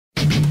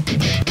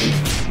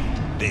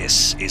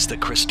This is the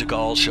Chris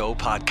Stigall Show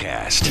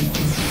podcast.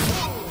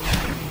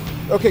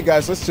 Okay,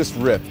 guys, let's just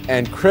rip.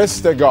 And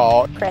Chris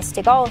Stigall. Chris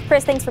Stigall.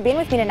 Chris, thanks for being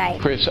with me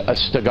tonight. Chris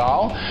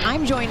Stigall.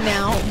 I'm joined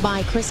now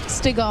by Chris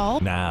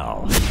Stigall.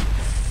 Now,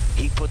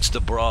 he puts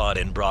the broad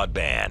in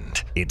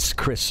broadband. It's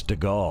Chris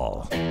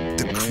Stigall.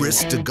 The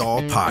Chris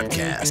Stigall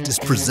podcast is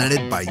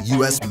presented by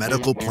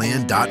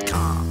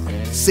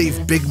usmedicalplan.com.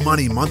 Save big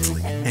money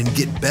monthly and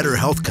get better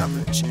health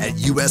coverage at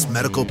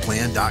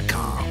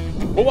usmedicalplan.com.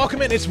 Well,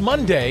 welcome in. It's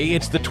Monday.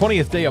 It's the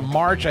 20th day of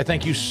March. I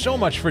thank you so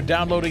much for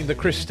downloading the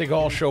Chris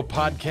Stigall Show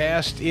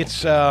podcast.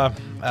 It's a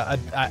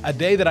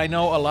day that I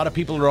know a lot of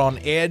people are on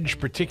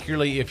edge,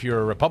 particularly if you're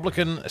a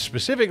Republican,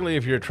 specifically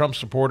if you're a Trump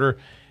supporter.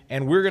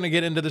 And we're going to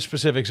get into the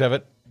specifics of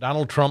it.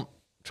 Donald Trump,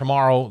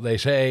 tomorrow, they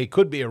say,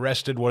 could be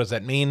arrested. What does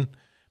that mean?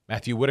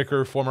 Matthew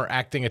Whittaker, former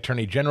acting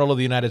Attorney General of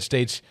the United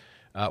States,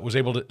 was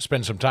able to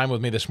spend some time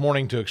with me this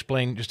morning to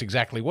explain just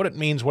exactly what it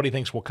means, what he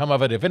thinks will come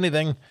of it, if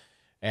anything,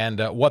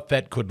 and what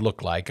that could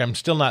look like. I'm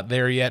still not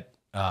there yet.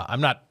 I'm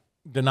not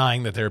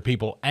denying that there are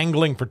people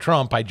angling for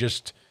Trump. I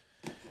just,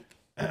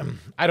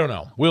 I don't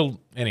know.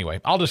 Anyway,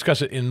 I'll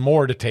discuss it in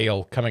more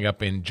detail coming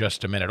up in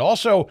just a minute.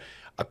 Also,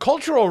 a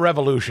cultural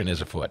revolution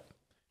is afoot.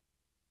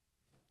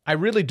 I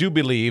really do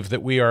believe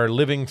that we are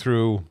living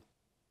through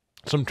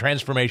some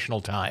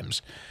transformational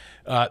times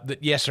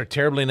that, yes, are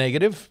terribly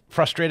negative,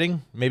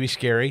 frustrating, maybe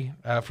scary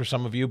for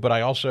some of you, but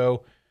I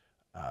also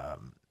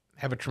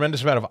have a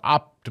tremendous amount of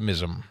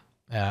optimism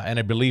and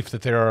a belief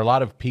that there are a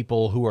lot of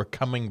people who are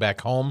coming back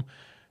home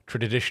to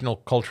traditional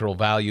cultural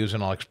values,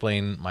 and I'll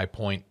explain my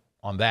point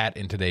on that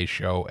in today's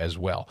show as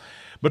well.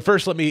 But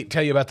first, let me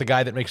tell you about the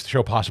guy that makes the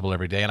show possible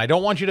every day. And I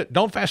don't want you to,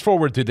 don't fast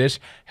forward through this.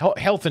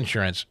 Health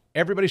insurance.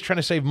 Everybody's trying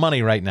to save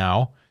money right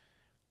now.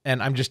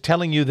 And I'm just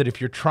telling you that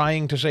if you're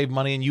trying to save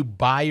money and you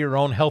buy your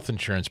own health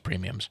insurance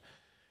premiums,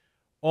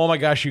 oh my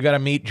gosh, you got to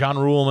meet John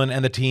Ruhlman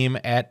and the team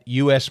at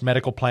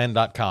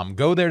usmedicalplan.com.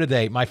 Go there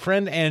today. My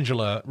friend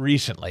Angela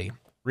recently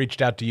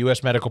reached out to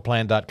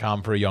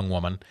usmedicalplan.com for a young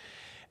woman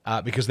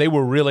because they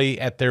were really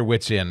at their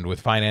wits' end with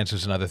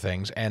finances and other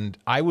things. And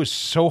I was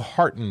so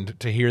heartened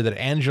to hear that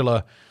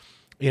Angela,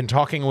 in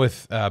talking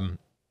with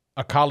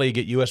a colleague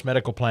at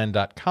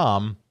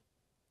usmedicalplan.com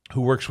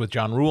who works with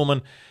John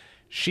Ruhlman,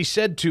 she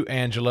said to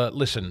Angela,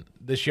 listen,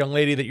 this young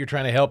lady that you're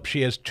trying to help,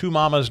 she has two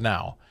mamas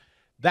now.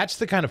 That's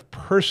the kind of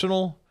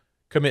personal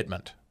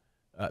commitment.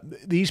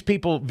 These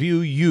people view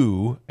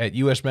you at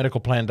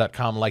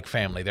usmedicalplan.com like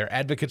family. They're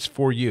advocates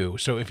for you.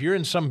 So if you're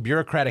in some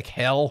bureaucratic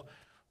hell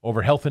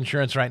over health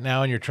insurance right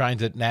now and you're trying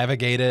to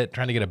navigate it,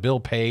 trying to get a bill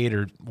paid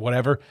or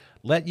whatever,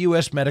 let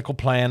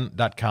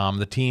usmedicalplan.com,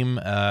 the team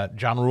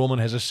John Ruhlman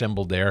has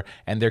assembled there,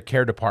 and their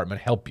care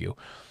department help you.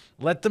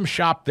 Let them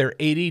shop their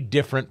 80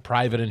 different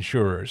private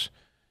insurers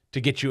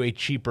to get you a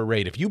cheaper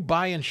rate. If you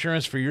buy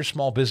insurance for your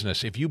small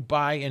business, if you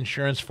buy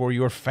insurance for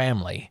your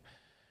family,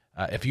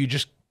 if you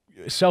just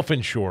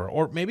self-insure,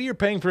 or maybe you're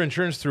paying for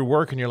insurance through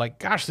work and you're like,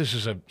 gosh, this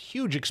is a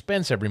huge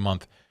expense every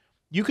month,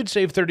 you could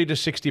save 30 to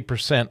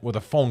 60% with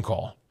a phone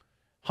call.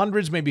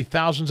 Hundreds, maybe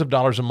thousands of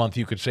dollars a month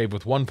you could save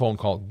with one phone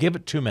call. Give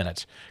it 2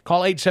 minutes.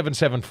 Call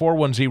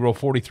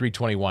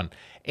 877-410-4321,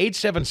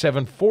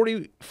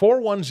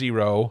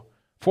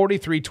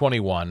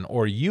 877-410-4321,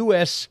 or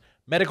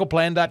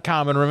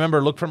usmedicalplan.com. And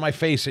remember, look for my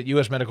face at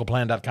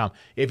usmedicalplan.com.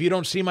 If you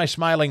don't see my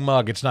smiling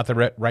mug, it's not the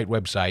right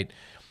website.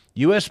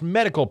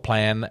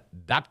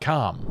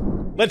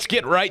 usmedicalplan.com. Let's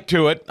get right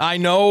to it. I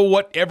know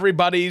what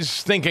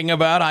everybody's thinking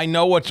about. I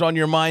know what's on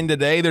your mind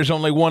today. There's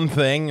only one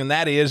thing, and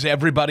that is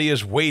everybody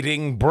is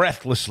waiting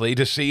breathlessly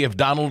to see if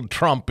Donald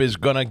Trump is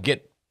going to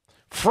get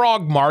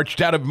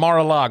frog-marched out of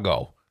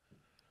Mar-a-Lago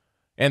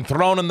and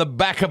thrown in the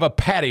back of a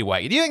paddy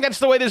wagon. Do you think that's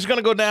the way this is going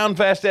to go down,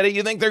 Fast Eddie?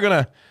 You think they're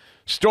going to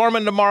storm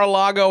into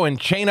Mar-a-Lago and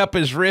chain up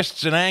his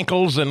wrists and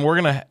ankles, and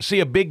we're going to see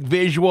a big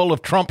visual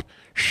of Trump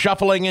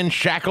shuffling in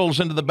shackles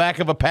into the back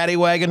of a paddy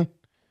wagon?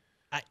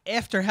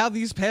 After how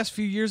these past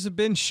few years have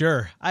been,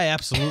 sure. I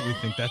absolutely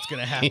think that's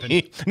going to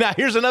happen. Now,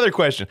 here's another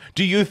question.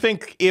 Do you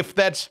think if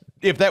that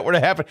were to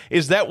happen,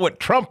 is that what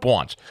Trump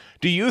wants?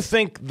 Do you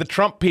think the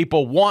Trump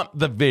people want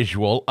the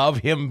visual of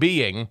him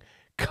being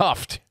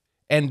cuffed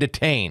and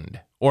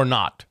detained or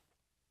not?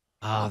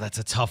 Oh, that's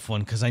a tough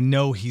one because I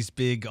know he's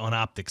big on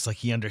optics, like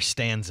he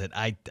understands it.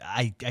 I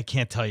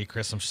can't tell you,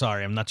 Chris. I'm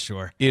sorry. I'm not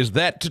sure. Is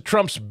that to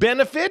Trump's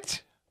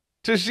benefit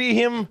to see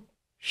him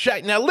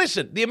shut? Now,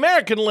 listen, the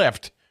American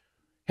left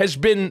has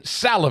been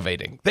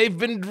salivating. They've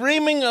been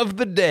dreaming of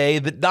the day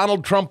that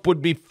Donald Trump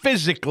would be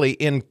physically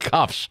in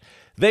cuffs.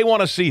 They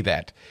want to see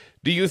that.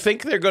 Do you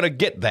think they're going to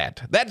get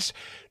that?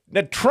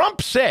 Now,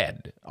 Trump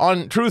said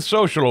on Truth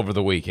Social over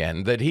the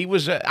weekend that he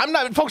was, I'm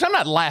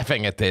not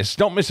laughing at this.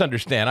 Don't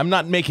misunderstand. I'm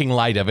not making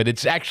light of it.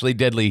 It's actually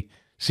deadly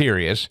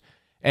serious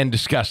and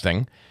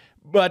disgusting.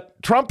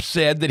 But Trump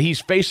said that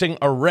he's facing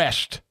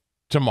arrest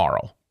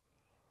tomorrow.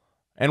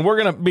 And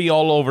we're going to be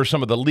all over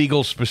some of the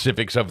legal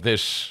specifics of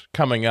this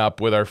coming up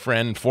with our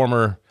friend,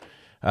 former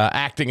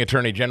acting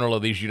Attorney General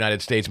of these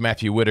United States,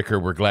 Matthew Whittaker.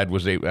 We're glad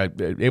was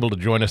able to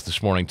join us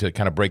this morning to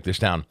kind of break this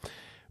down.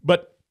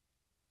 But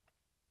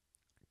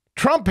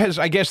Trump has,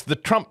 I guess the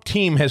Trump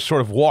team has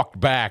sort of walked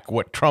back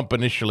what Trump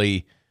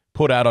initially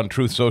put out on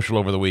Truth Social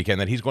over the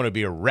weekend, that he's going to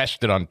be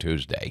arrested on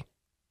Tuesday.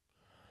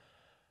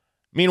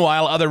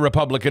 Meanwhile, other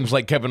Republicans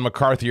like Kevin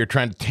McCarthy are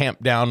trying to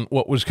tamp down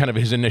what was kind of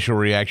his initial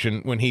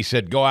reaction when he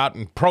said, go out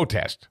and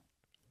protest.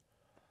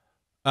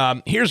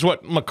 Here's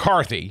what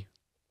McCarthy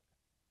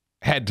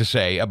had to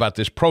say about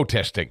this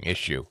protesting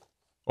issue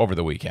over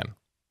the weekend.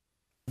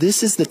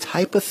 This is the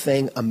type of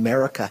thing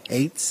America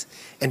hates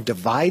and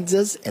divides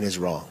us and is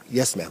wrong.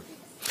 Yes, ma'am.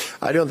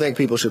 I don't think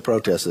people should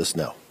protest this,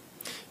 no.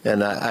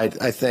 And I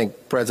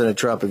think President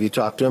Trump, if you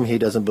talk to him, he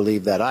doesn't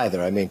believe that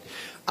either. I mean,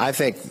 I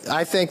think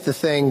the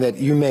thing that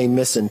you may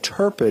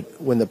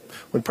misinterpret when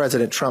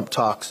President Trump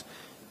talks,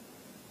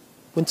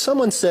 when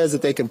someone says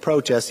that they can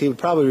protest, he would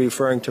probably be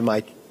referring to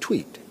my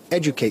tweet,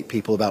 educate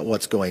people about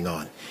what's going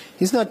on.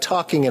 He's not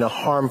talking in a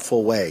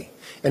harmful way,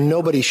 and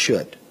nobody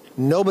should.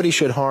 Nobody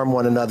should harm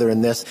one another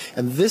in this,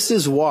 and this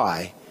is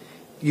why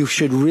you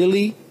should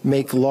really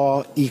make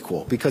law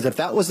equal, because if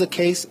that was the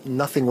case,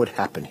 nothing would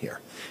happen here.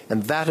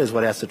 And that is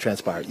what has to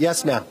transpire.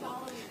 Yes, ma'am.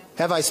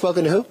 Have I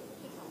spoken to who?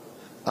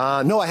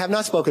 No, I have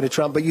not spoken to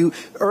Trump, but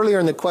earlier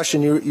in the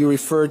question you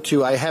referred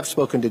to, I have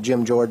spoken to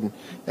Jim Jordan,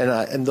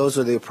 and those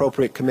are the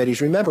appropriate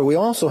committees. Remember, we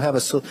also have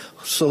a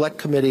select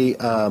committee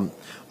on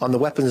the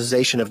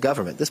weaponization of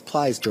government. This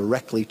applies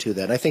directly to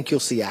that. I think you'll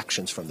see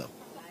actions from them.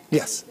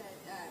 Yes.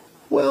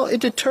 Well,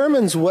 it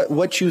determines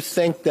what you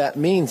think that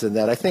means in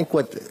that. I think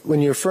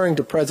when you're referring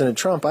to President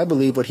Trump, I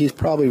believe what he's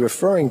probably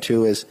referring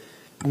to is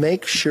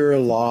make sure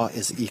law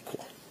is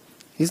equal.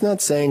 He's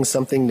not saying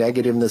something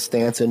negative in the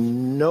stance,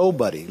 and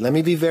nobody, let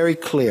me be very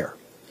clear,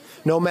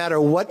 no matter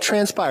what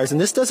transpires,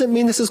 and this doesn't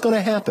mean this is going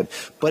to happen,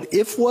 but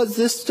if was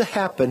this to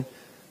happen,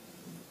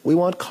 we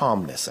want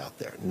calmness out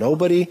there.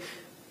 Nobody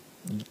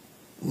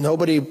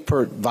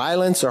per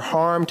violence or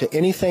harm to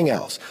anything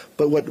else.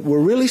 But what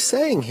we're really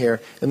saying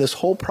here in this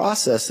whole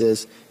process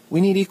is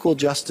we need equal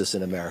justice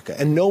in America,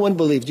 and no one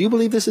believes. Do you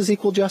believe this is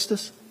equal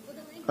justice?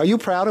 Are you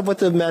proud of what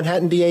the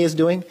Manhattan DA is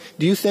doing?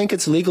 Do you think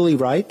it's legally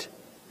right?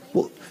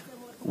 Well,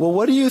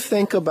 what do you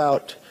think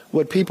about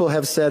what people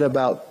have said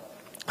about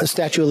the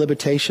statute of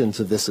limitations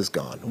of this is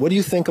gone? What do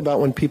you think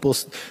about when people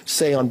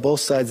say on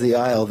both sides of the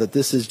aisle that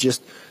this is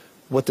just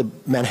what the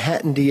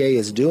Manhattan DA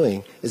is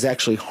doing is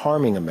actually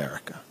harming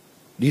America?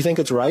 Do you think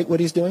it's right what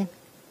he's doing?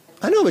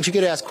 I know, but you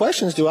get asked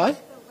questions, do I?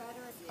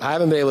 I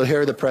haven't been able to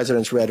hear the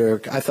president's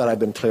rhetoric. I thought I'd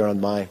been clear on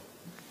mine.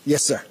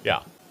 Yes, sir.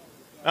 Yeah.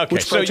 Okay,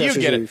 so you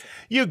get it.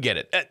 You get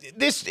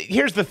it.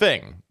 Here's the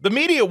thing. The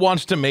media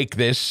wants to make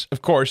this,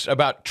 of course,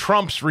 about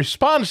Trump's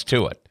response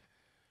to it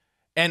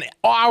and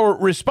our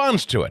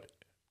response to it.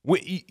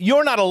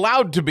 You're not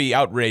allowed to be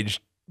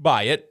outraged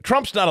by it.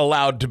 Trump's not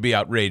allowed to be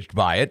outraged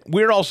by it.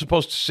 We're all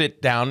supposed to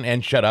sit down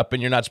and shut up,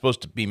 and you're not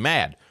supposed to be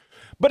mad.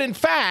 But in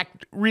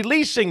fact,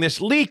 releasing this,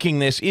 leaking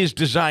this, is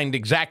designed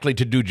exactly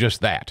to do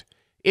just that.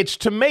 It's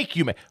to make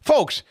you mad.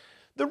 Folks,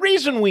 the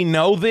reason we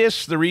know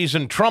this, the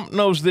reason Trump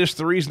knows this,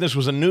 the reason this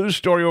was a news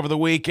story over the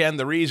weekend,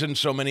 the reason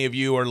so many of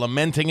you are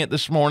lamenting it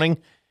this morning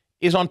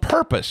is on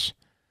purpose.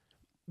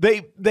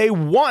 They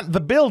want the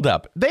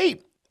buildup.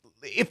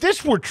 If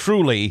this were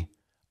truly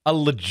a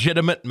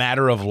legitimate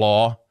matter of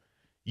law,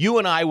 you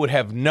and I would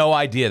have no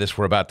idea this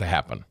were about to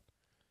happen.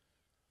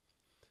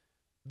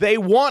 They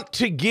want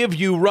to give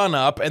you run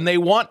up, and they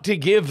want to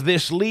give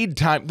this lead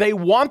time. They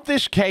want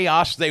this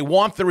chaos. They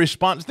want the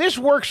response. This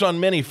works on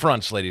many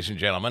fronts, ladies and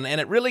gentlemen,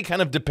 and it really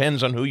kind of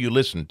depends on who you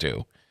listen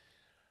to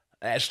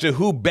as to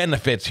who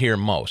benefits here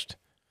most.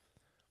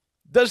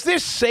 Does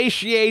this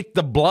satiate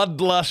the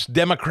bloodlust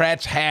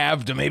Democrats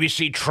have to maybe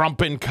see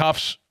Trump in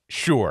cuffs?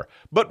 Sure.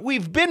 But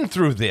we've been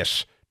through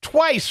this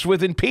twice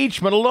with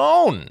impeachment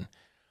alone.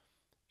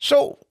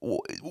 So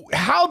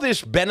how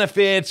this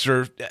benefits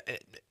or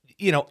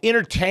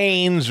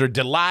entertains or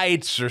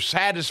delights or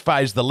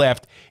satisfies the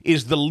left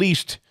is the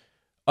least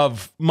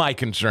of my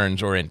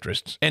concerns or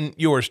interests, and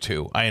yours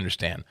too, I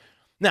understand.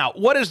 Now,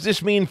 what does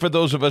this mean for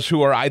those of us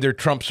who are either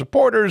Trump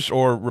supporters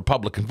or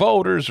Republican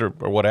voters or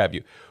what have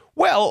you?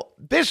 Well,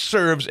 this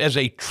serves as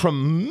a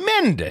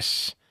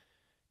tremendous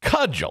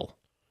cudgel,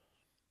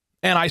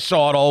 and I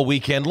saw it all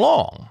weekend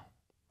long.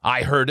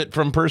 I heard it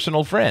from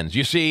personal friends.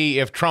 You see,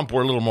 if Trump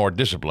were a little more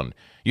disciplined,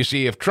 you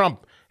see, if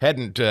Trump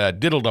hadn't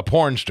diddled a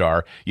porn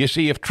star. You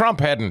see, if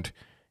Trump had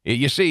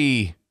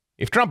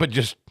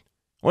just,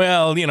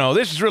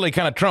 this is really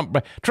kind of Trump.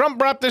 Trump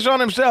brought this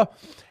on himself.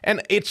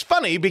 And it's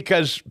funny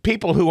because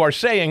people who are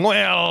saying,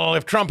 well,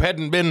 if Trump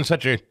hadn't been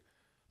such a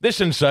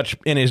this and such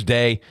in his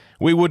day,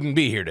 we wouldn't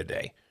be here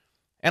today.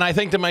 And I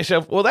think to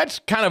myself, well, that's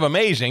kind of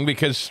amazing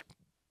because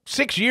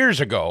 6 years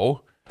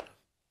ago,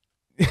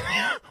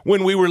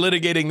 when we were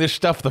litigating this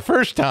stuff the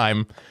first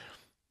time,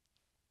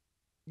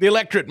 the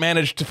electorate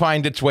managed to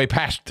find its way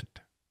past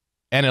it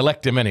and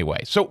elect him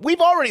anyway. So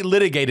we've already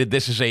litigated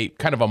this as a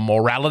kind of a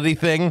morality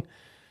thing.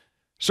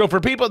 So for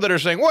people that are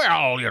saying,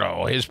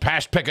 well, his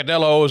past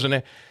peccadillos,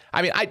 and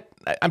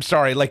I'm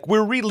sorry, we're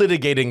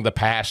relitigating the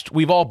past.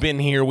 We've all been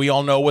here. We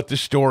all know what the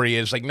story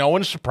is. No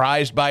one's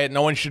surprised by it.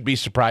 No one should be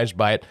surprised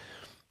by it.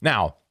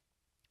 Now,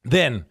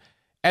 then,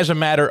 as a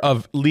matter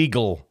of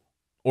legal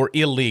or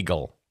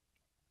illegal.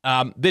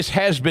 This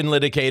has been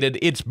litigated.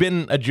 It's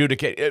been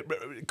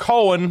adjudicated.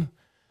 Cohen,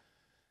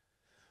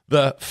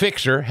 the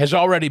fixer, has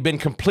already been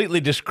completely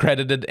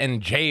discredited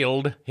and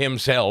jailed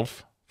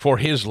himself for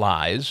his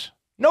lies.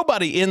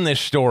 Nobody in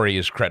this story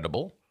is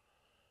credible.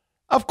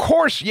 Of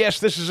course, yes,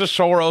 this is a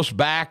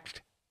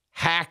Soros-backed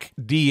hack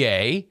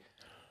DA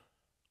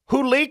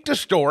who leaked a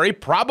story,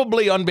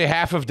 probably on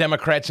behalf of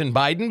Democrats and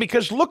Biden,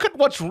 because look at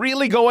what's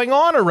really going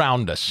on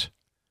around us.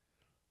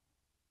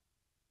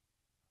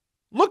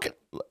 Look at,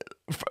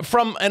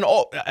 from an,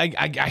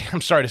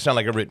 I'm sorry to sound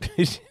like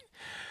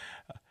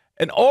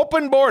an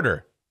open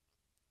border,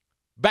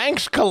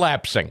 banks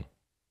collapsing,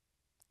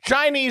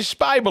 Chinese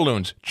spy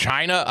balloons,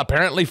 China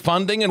apparently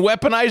funding and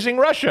weaponizing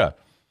Russia.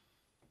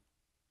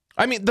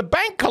 I mean, the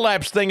bank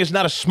collapse thing is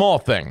not a small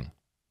thing,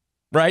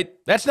 right?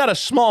 That's not a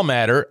small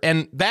matter,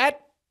 and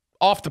that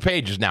off the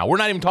pages now. We're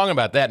not even talking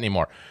about that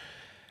anymore.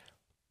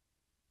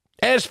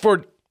 As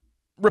for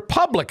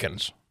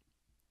Republicans,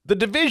 the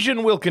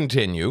division will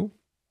continue.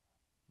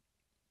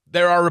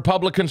 There are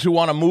Republicans who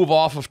want to move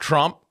off of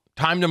Trump.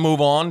 Time to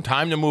move on.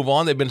 Time to move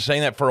on. They've been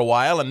saying that for a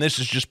while, and this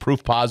is just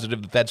proof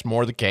positive that that's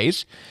more the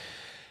case.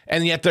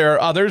 And yet there are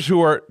others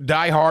who are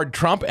diehard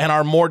Trump and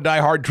are more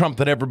diehard Trump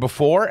than ever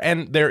before.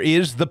 And there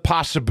is the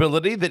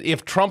possibility that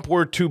if Trump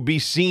were to be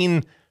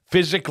seen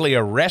physically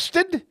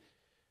arrested,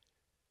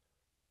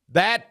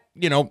 that,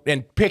 you know,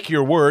 and pick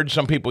your word,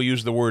 some people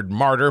use the word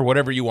martyr,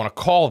 whatever you want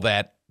to call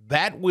that,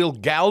 that will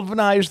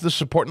galvanize the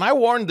support. And I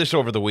warned this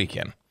over the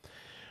weekend.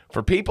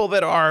 For people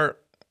that are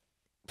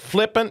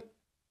flippant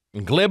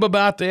and glib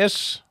about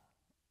this,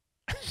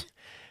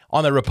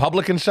 on the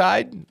Republican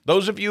side,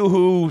 those of you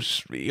who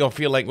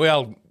feel like,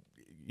 well,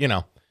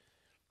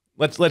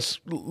 let's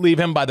leave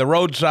him by the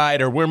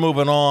roadside, or we're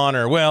moving on,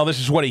 or, well, this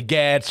is what he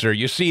gets, or,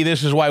 you see,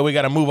 this is why we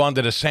got to move on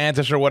to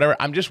DeSantis or whatever.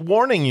 I'm just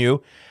warning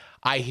you.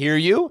 I hear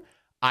you.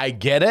 I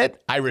get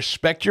it. I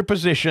respect your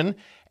position,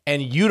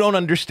 and you don't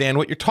understand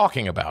what you're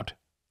talking about.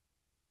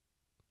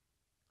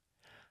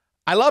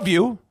 I love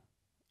you.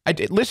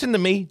 Listen to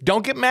me.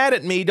 Don't get mad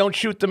at me. Don't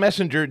shoot the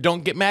messenger.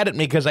 Don't get mad at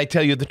me because I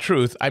tell you the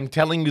truth. I'm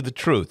telling you the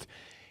truth.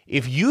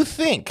 If you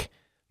think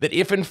that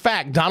if, in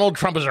fact, Donald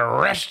Trump is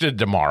arrested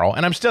tomorrow,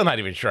 and I'm still not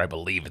even sure I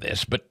believe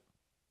this,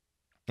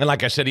 and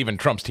like I said, even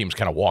Trump's team's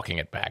kind of walking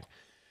it back.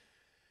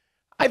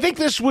 I think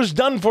this was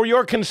done for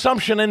your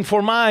consumption and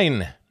for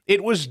mine.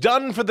 It was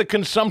done for the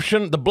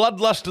consumption, the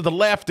bloodlust of the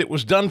left. It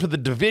was done for the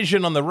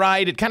division on the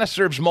right. It kind of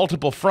serves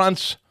multiple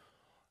fronts.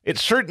 It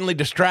certainly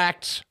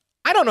distracts.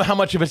 I don't know how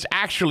much of it's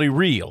actually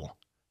real.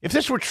 If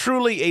this were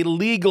truly a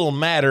legal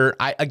matter,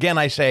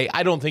 I say,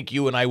 I don't think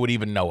you and I would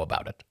even know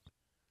about it.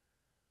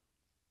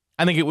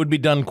 I think it would be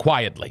done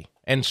quietly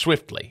and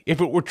swiftly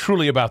if it were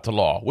truly about the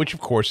law, which, of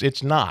course,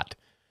 it's not.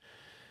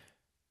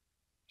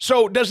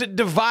 So does it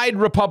divide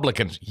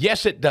Republicans?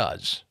 Yes, it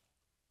does.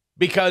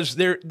 Because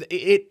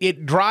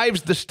it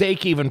drives the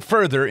stake even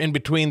further in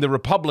between the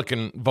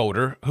Republican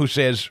voter who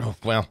says, oh,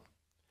 well,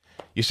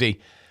 you see,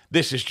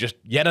 this is just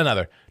yet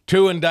another.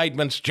 2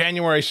 indictments,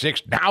 January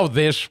 6th, now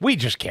this. We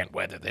just can't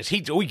weather this.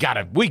 We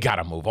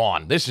gotta move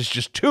on. This is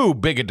just too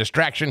big a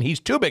distraction. He's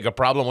too big a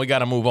problem. We got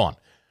to move on.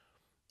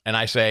 And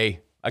I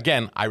say,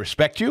 again, I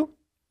respect you.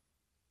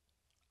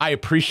 I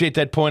appreciate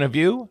that point of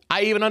view.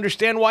 I even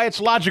understand why it's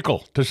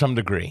logical to some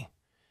degree.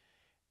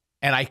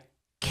 And I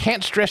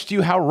can't stress to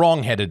you how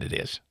wrong-headed it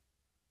is.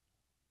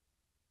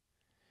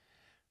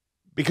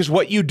 Because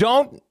what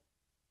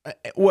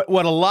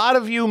a lot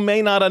of you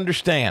may not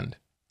understand,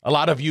 a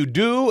lot of you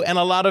do, and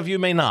a lot of you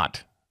may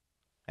not.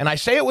 And I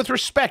say it with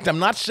respect. I'm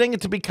not saying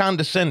it to be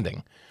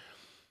condescending.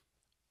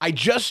 I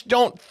just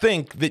don't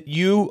think that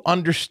you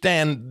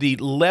understand the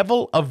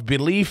level of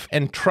belief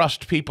and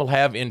trust people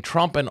have in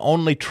Trump and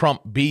only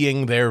Trump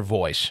being their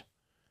voice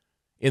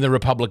in the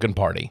Republican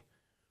Party,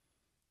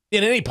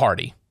 in any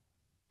party,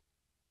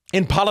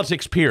 in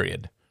politics,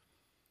 period.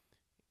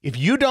 If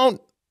you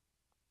don't,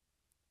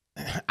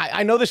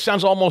 I know this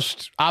sounds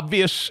almost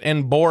obvious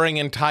and boring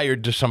and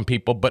tired to some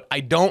people, but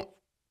I don't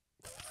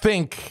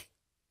think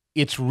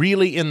it's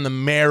really in the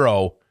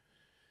marrow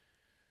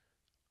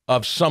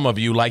of some of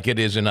you like it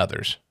is in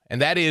others.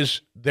 And that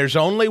is, there's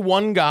only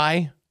one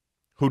guy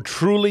who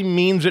truly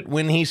means it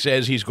when he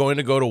says he's going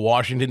to go to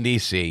Washington,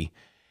 D.C.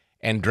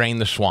 and drain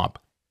the swamp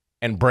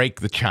and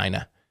break the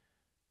China,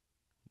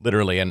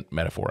 literally and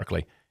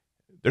metaphorically.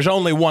 There's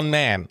only one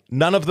man.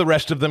 None of the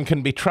rest of them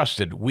can be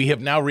trusted. We have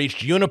now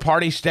reached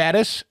uniparty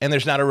status, and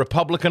there's not a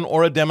Republican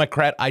or a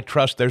Democrat I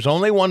trust. There's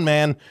only one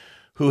man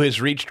who has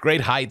reached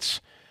great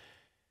heights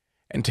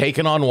and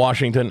taken on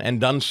Washington and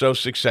done so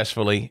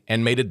successfully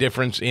and made a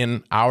difference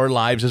in our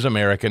lives as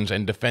Americans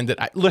and defended.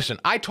 Listen,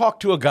 I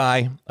talked to a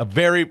guy,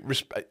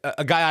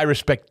 a guy I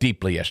respect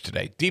deeply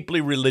yesterday,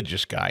 deeply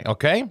religious guy,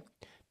 okay?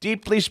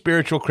 Deeply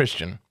spiritual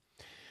Christian.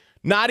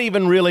 Not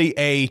even really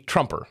a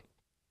Trumper.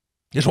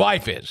 His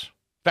wife is.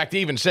 In fact, he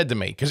even said to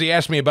me, because he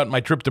asked me about my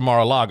trip to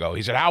Mar-a-Lago,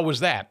 he said, how was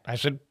that? I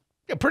said,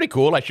 yeah, pretty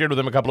cool. I shared with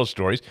him a couple of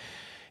stories.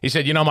 He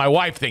said, my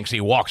wife thinks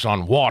he walks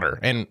on water,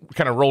 and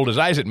kind of rolled his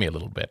eyes at me a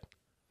little bit.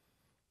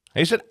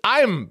 He said,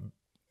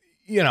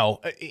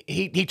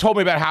 he told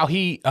me about how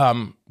he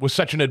was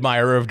such an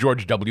admirer of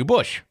George W.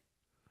 Bush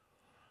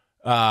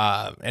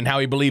and how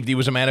he believed he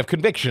was a man of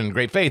conviction,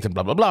 great faith, and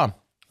blah, blah, blah.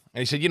 And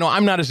he said,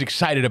 I'm not as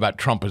excited about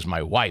Trump as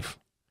my wife.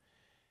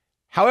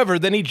 However,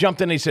 then he jumped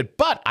in and he said,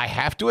 but I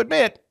have to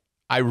admit,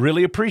 I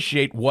really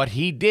appreciate what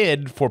he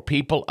did for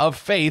people of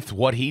faith,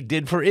 what he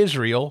did for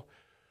Israel.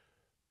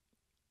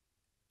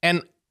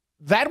 And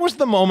that was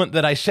the moment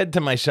that I said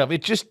to myself,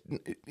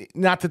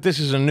 not that this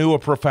is a new or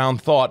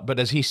profound thought, but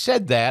as he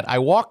said that, I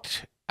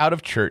walked out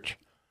of church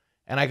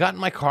and I got in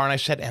my car and I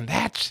said, and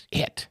that's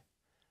it.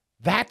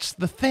 That's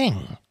the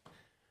thing.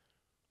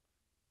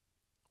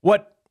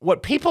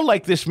 What people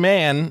like this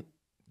man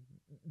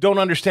don't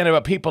understand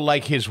about people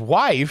like his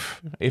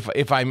wife,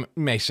 if I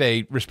may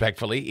say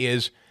respectfully,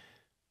 is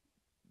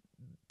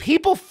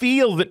people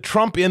feel that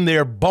Trump in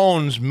their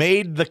bones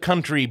made the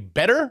country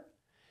better,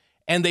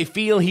 and they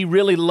feel he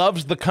really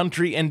loves the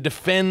country and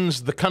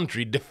defends the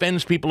country,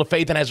 defends people of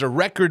faith, and has a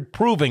record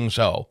proving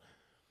so.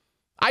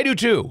 I do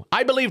too.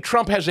 I believe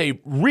Trump has a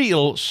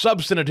real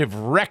substantive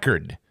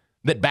record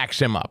that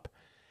backs him up.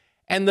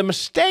 And the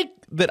mistake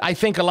that I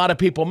think a lot of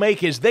people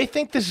make is they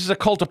think this is a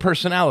cult of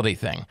personality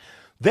thing.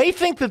 They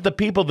think that the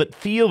people that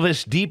feel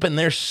this deep in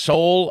their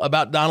soul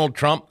about Donald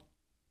Trump,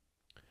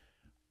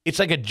 it's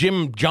like a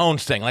Jim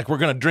Jones thing, like we're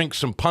going to drink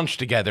some punch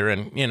together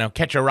and,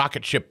 catch a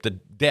rocket ship to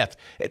death.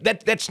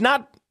 It's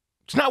not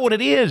what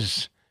it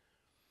is.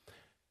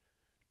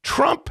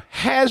 Trump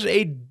has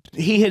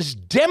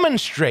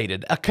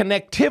demonstrated a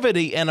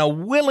connectivity and a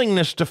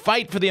willingness to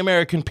fight for the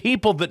American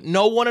people that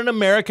no one in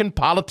American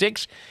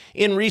politics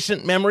in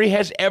recent memory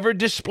has ever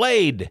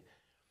displayed.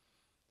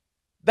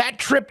 That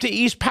trip to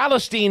East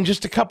Palestine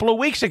just a couple of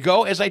weeks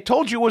ago, as I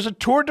told you, was a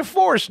tour de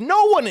force.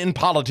 No one in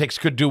politics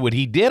could do what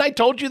he did. I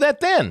told you that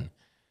then.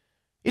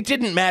 It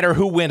didn't matter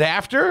who went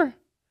after.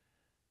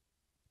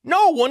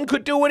 No one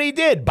could do what he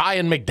did,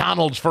 buying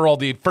McDonald's for all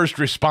the first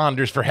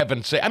responders, for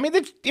heaven's sake. I mean,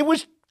 it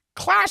was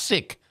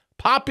classic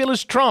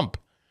populist Trump.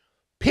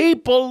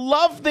 People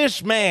love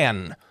this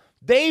man.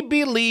 They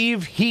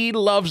believe he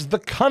loves the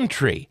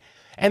country,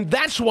 and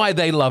that's why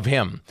they love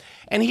him.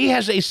 And he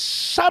has a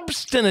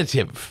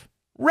substantive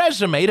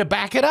resume to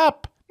back it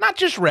up, not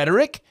just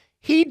rhetoric.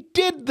 He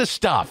did the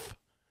stuff.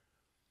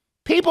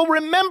 People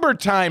remember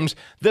times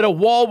that a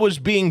wall was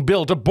being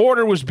built, a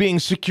border was being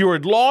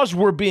secured, laws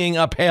were being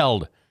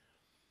upheld.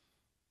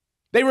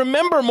 They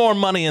remember more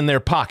money in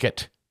their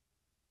pocket.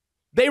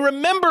 They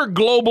remember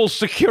global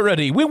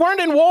security. We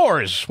weren't in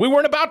wars. We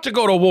weren't about to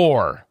go to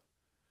war.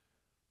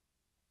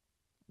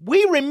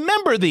 We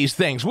remember these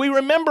things. We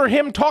remember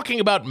him talking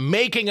about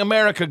making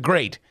America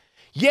great.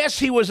 Yes,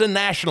 he was a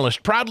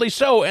nationalist, proudly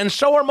so, and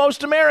so are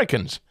most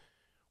Americans.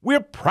 We're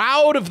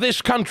proud of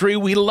this country.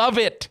 We love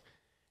it,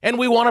 and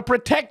we want to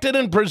protect it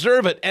and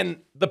preserve it.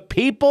 And the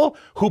people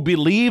who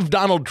believe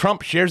Donald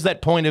Trump shares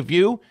that point of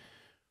view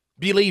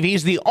believe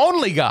he's the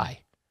only guy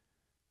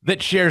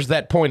that shares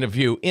that point of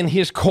view in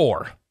his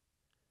core.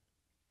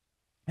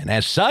 And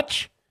as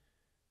such,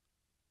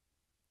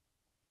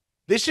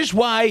 this is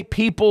why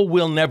people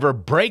will never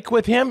break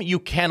with him. You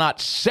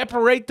cannot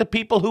separate the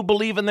people who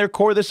believe in their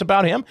core this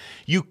about him.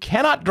 You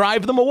cannot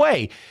drive them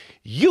away.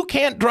 You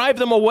can't drive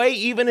them away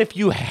even if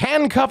you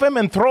handcuff him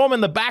and throw him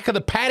in the back of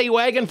the paddy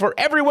wagon for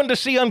everyone to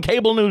see on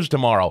cable news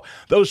tomorrow.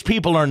 Those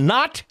people are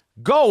not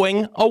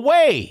going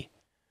away.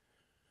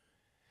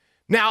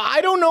 Now, I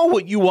don't know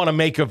what you want to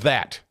make of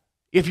that.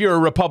 If you're a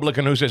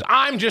Republican who says,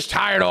 I'm just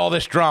tired of all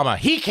this drama.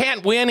 He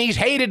can't win. He's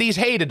hated. He's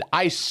hated.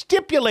 I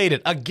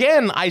stipulated.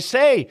 Again, I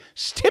say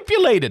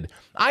stipulated.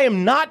 I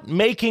am not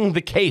making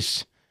the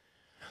case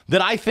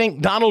that I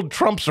think Donald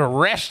Trump's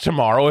arrest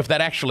tomorrow, if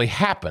that actually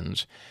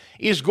happens,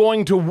 is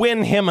going to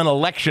win him an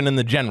election in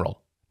the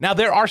general. Now,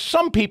 there are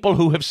some people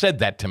who have said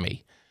that to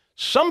me.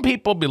 Some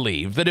people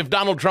believe that if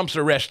Donald Trump's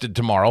arrested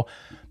tomorrow,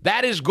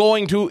 that is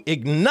going to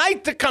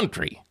ignite the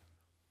country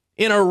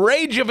in a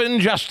rage of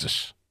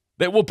injustice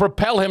that will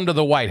propel him to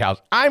the White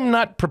House. I'm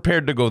not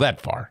prepared to go that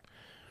far.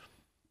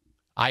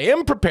 I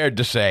am prepared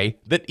to say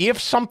that if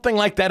something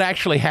like that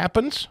actually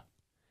happens,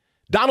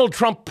 Donald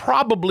Trump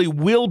probably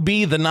will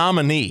be the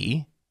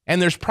nominee,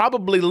 and there's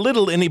probably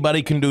little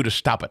anybody can do to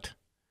stop it.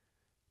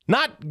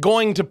 Not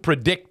going to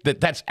predict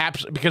that that's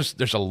absolutely, because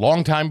there's a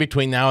long time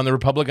between now and the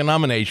Republican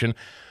nomination,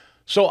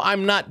 so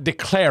I'm not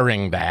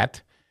declaring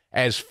that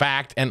as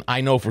fact, and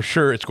I know for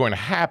sure it's going to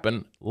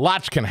happen.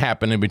 Lots can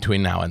happen in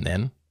between now and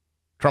then.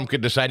 Trump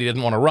could decide he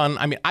doesn't want to run.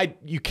 I mean,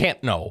 you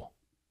can't know.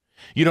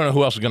 You don't know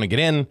who else is going to get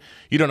in.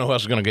 You don't know who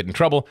else is going to get in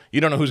trouble.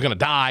 You don't know who's going to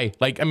die.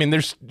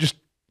 There's just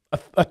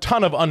a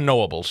ton of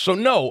unknowables. So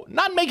no,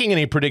 not making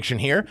any prediction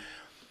here,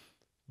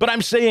 but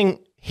I'm saying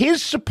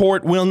his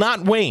support will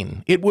not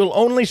wane. It will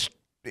only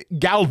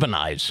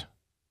galvanize.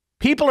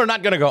 People are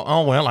not going to go,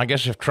 oh, well, I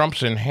guess if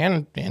Trump's in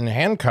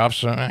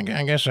handcuffs, I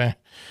guess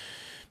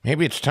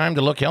maybe it's time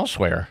to look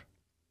elsewhere.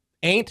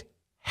 Ain't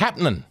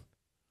happening.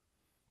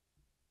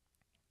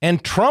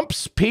 And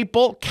Trump's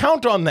people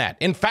count on that.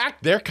 In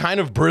fact, they're kind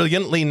of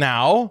brilliantly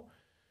now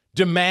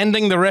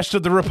demanding the rest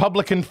of the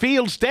Republican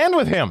field stand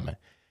with him.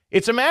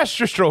 It's a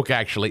masterstroke,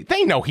 actually.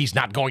 They know he's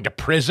not going to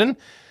prison.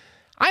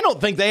 I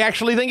don't think they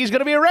actually think he's going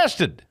to be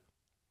arrested.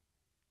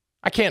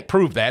 I can't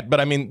prove that, but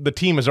I mean, the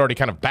team has already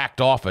kind of backed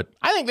off it.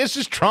 I think this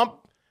is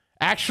Trump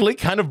actually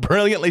kind of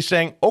brilliantly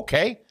saying,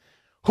 okay,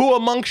 who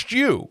amongst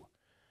you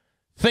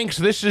thinks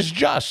this is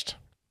just?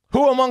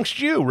 Who amongst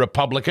you,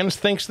 Republicans,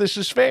 thinks this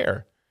is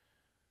fair?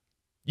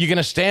 You going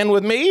to stand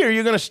with me or are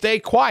you going to stay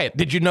quiet?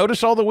 Did you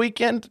notice all the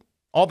weekend,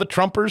 all the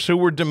Trumpers who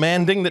were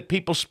demanding that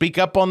people speak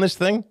up on this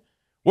thing?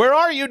 Where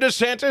are you,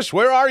 DeSantis?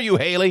 Where are you,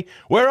 Haley?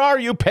 Where are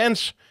you,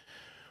 Pence?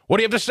 What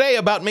do you have to say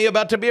about me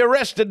about to be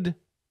arrested?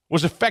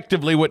 Was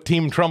effectively what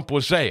Team Trump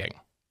was saying.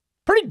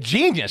 Pretty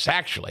genius,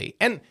 actually.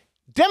 And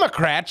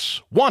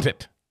Democrats want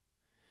it.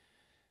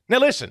 Now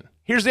listen,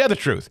 here's the other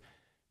truth.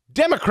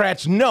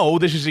 Democrats know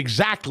this is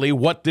exactly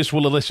what this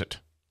will elicit.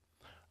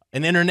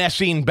 An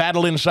internecine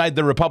battle inside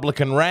the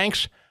Republican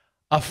ranks,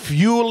 a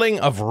fueling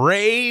of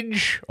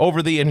rage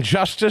over the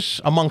injustice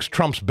amongst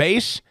Trump's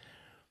base.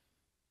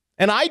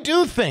 And I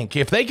do think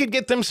if they could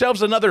get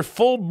themselves another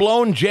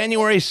full-blown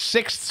January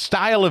 6th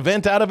style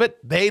event out of it,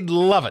 they'd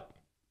love it.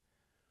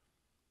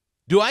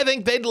 Do I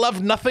think they'd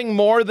love nothing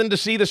more than to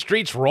see the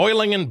streets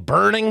roiling and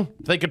burning?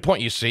 They could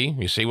point, you see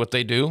what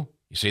they do?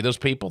 You see those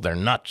people? They're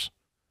nuts.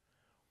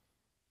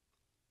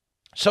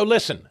 So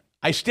listen,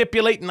 I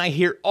stipulate and I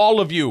hear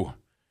all of you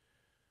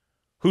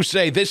who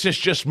say this is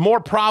just more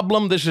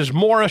problem, this is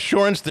more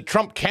assurance that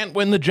Trump can't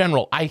win the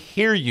general. I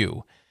hear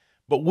you.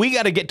 But we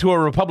got to get to a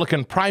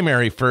Republican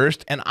primary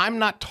first, and I'm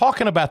not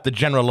talking about the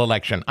general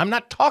election. I'm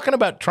not talking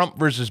about Trump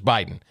versus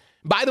Biden.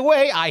 By the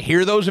way, I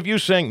hear those of you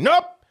saying,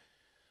 nope,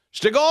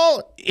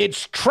 Stigall,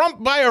 it's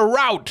Trump by a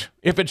rout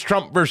if it's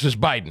Trump versus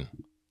Biden.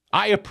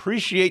 I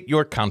appreciate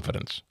your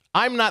confidence.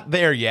 I'm not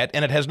there yet,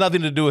 and it has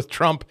nothing to do with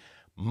Trump.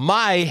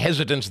 My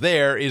hesitance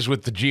there is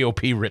with the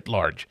GOP writ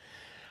large.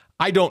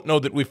 I don't know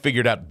that we've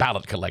figured out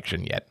ballot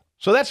collection yet.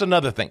 So that's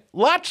another thing.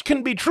 Lots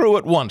can be true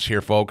at once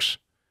here, folks.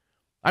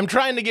 I'm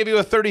trying to give you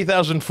a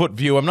 30,000-foot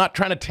view. I'm not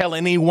trying to tell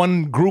any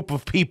one group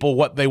of people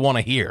what they want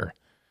to hear.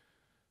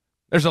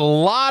 There's a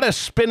lot of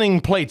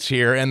spinning plates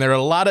here, and there are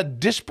a lot of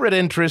disparate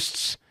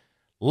interests.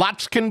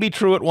 Lots can be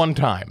true at one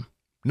time.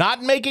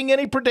 Not making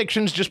any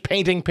predictions, just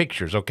painting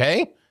pictures,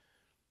 okay?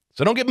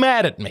 So don't get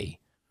mad at me.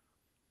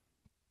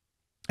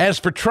 As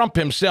for Trump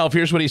himself,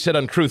 here's what he said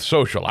on Truth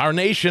Social. Our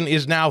nation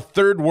is now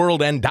third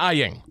world and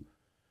dying.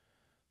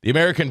 The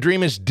American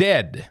dream is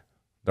dead.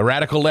 The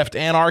radical left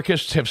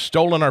anarchists have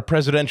stolen our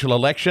presidential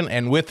election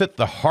and with it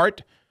the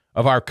heart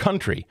of our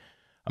country.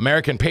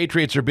 American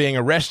patriots are being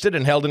arrested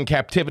and held in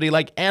captivity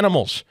like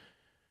animals,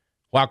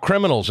 while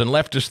criminals and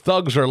leftist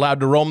thugs are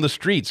allowed to roam the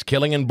streets,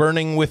 killing and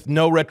burning with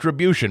no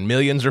retribution.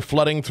 Millions are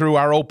flooding through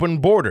our open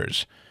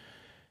borders.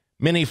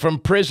 Many from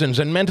prisons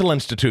and mental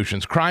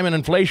institutions. Crime and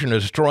inflation are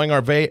destroying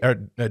our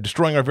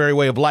very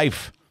way of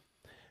life.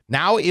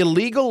 Now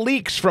illegal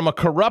leaks from a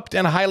corrupt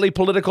and highly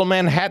political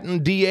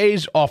Manhattan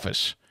DA's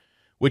office,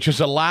 which has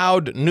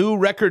allowed new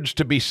records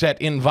to be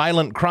set in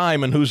violent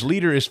crime and whose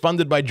leader is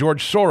funded by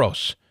George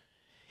Soros,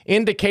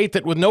 indicate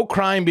that with no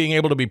crime being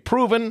able to be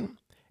proven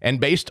and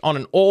based on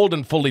an old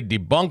and fully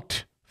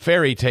debunked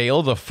fairy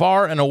tale, the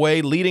far and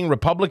away leading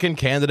Republican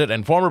candidate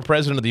and former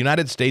president of the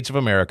United States of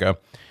America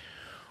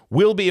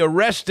will be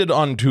arrested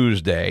on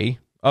Tuesday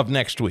of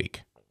next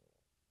week.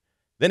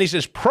 Then he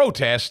says,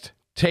 protest,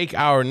 take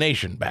our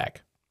nation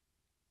back.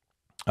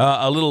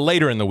 A little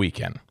later in the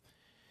weekend,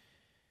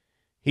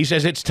 he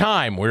says, it's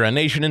time. We're a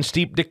nation in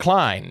steep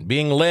decline,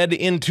 being led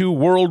into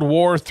World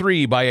War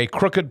III by a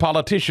crooked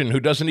politician who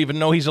doesn't even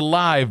know he's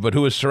alive, but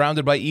who is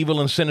surrounded by evil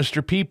and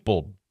sinister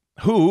people,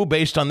 who,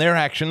 based on their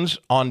actions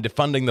on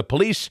defunding the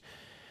police,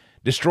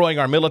 destroying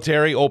our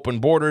military, open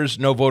borders,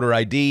 no voter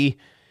ID,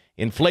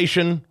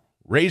 inflation,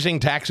 raising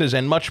taxes,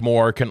 and much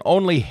more, can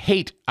only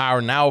hate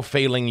our now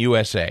failing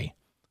USA.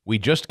 We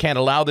just can't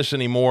allow this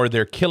anymore.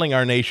 They're killing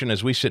our nation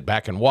as we sit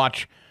back and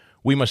watch.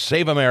 We must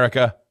save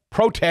America.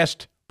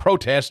 Protest,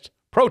 protest,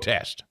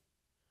 protest.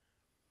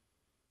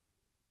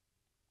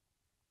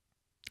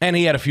 And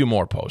he had a few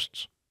more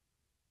posts.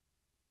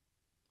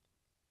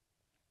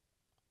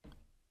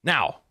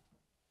 Now,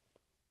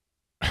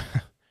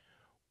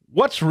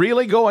 what's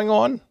really going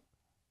on?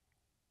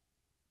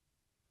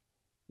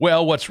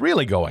 Well, what's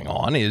really going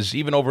on is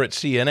even over at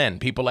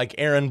CNN, people like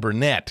Aaron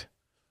Burnett.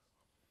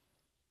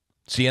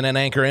 CNN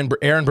anchor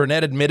Aaron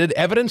Burnett admitted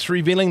evidence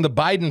revealing the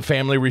Biden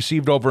family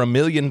received over $1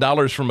 million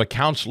from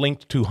accounts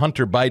linked to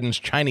Hunter Biden's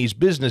Chinese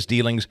business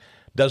dealings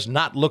does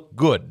not look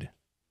good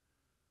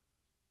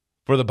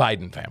for the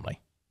Biden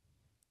family.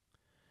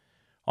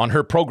 On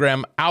her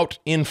program Out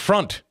in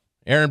Front,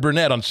 Aaron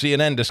Burnett on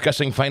CNN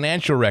discussing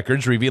financial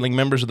records revealing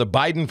members of the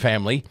Biden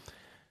family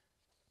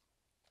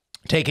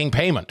taking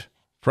payment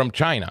from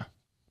China.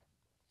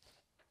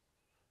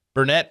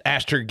 Burnett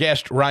asked her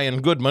guest,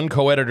 Ryan Goodman,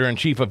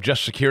 co-editor-in-chief of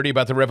Just Security,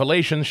 about the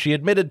revelations. She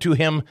admitted to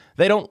him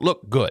they don't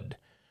look good.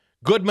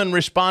 Goodman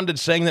responded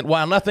saying that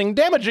while nothing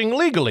damaging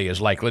legally is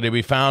likely to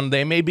be found,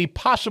 they may be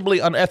possibly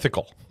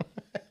unethical.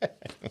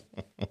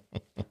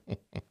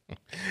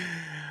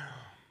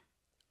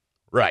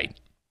 Right.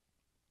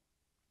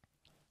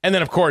 And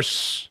then, of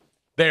course,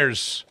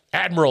 there's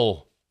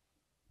Admiral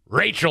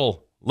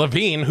Rachel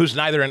Levine, who's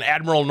neither an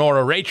admiral nor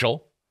a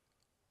Rachel,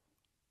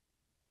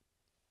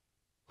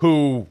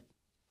 who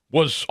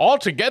was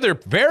altogether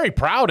very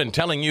proud in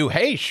telling you,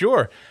 hey,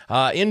 sure,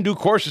 in due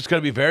course, it's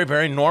going to be very,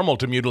 very normal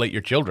to mutilate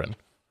your children.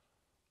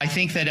 I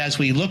think that as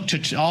we look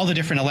to all the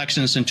different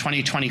elections in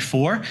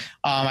 2024,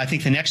 I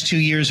think the next 2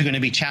 years are going to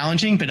be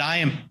challenging, but I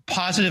am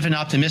positive and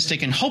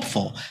optimistic and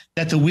hopeful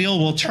that the wheel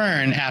will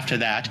turn after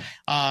that,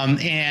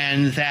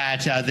 and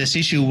that this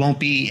issue won't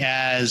be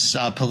as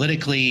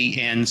politically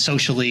and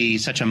socially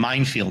such a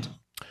minefield.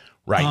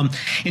 Right.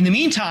 In the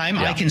meantime,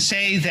 I can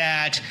say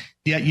that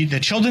the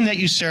children that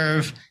you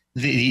serve,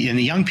 and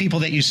the young people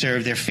that you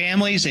serve, their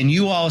families, and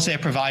you all as their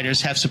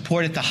providers have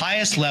supported the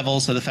highest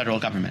levels of the federal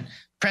government.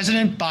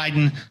 President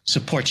Biden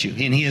supports you,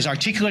 and he has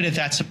articulated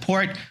that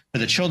support for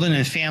the children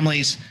and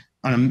families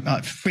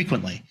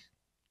frequently.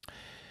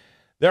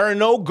 There are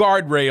no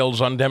guardrails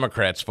on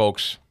Democrats,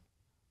 folks.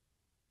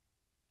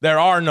 There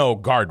are no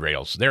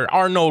guardrails. There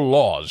are no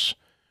laws.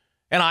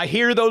 And I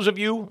hear those of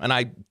you, and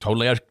I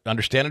totally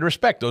understand and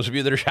respect those of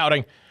you that are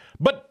shouting,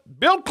 but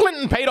Bill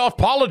Clinton paid off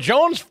Paula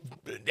Jones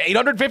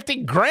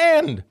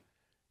 $850,000.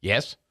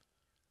 Yes.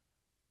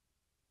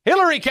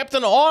 Hillary kept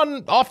an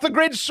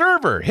off-the-grid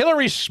server.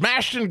 Hillary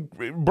smashed and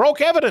broke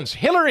evidence.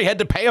 Hillary had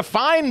to pay a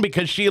fine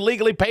because she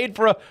illegally paid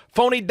for a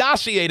phony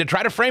dossier to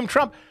try to frame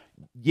Trump.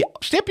 Yeah,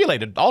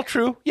 stipulated. All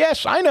true.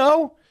 Yes, I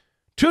know.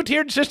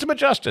 Two-tiered system of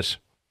justice.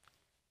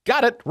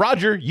 Got it.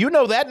 Roger, you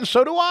know that, and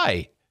so do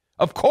I.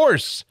 Of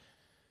course.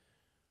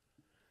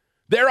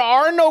 There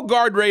are no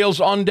guardrails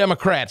on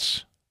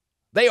Democrats.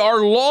 They are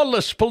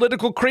lawless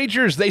political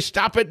creatures. They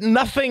stop at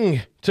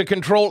nothing to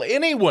control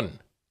anyone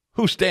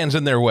who stands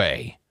in their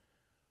way.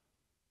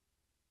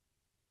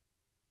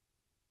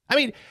 I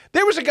mean,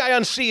 there was a guy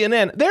on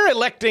CNN. They're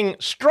electing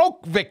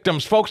stroke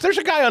victims, folks. There's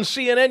a guy on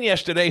CNN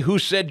yesterday who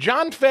said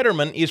John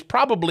Fetterman is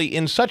probably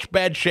in such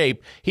bad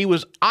shape he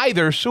was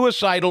either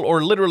suicidal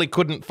or literally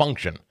couldn't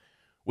function,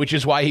 which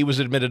is why he was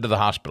admitted to the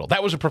hospital.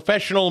 That was a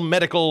professional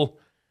medical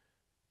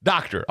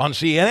doctor on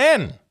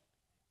CNN.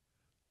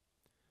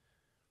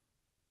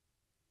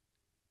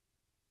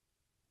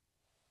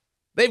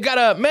 They've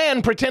got a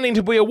man pretending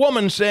to be a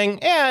woman saying,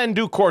 in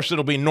due course,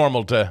 it'll be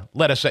normal to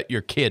let us at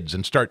your kids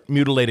and start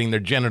mutilating their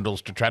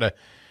genitals to try to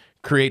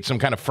create some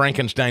kind of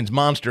Frankenstein's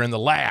monster in the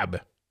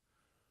lab.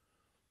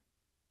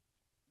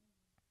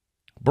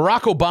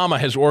 Barack Obama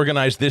has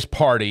organized this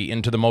party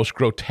into the most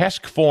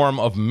grotesque form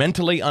of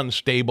mentally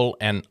unstable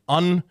and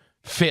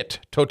unfit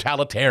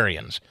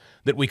totalitarians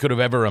that we could have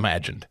ever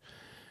imagined.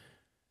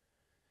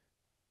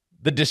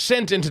 The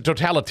descent into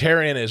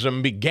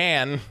totalitarianism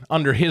began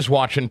under his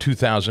watch in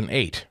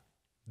 2008.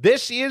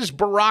 This is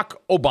Barack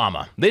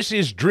Obama. This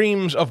is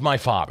dreams of my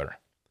father.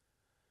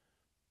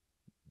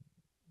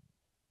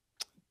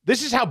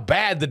 This is how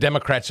bad the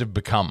Democrats have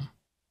become.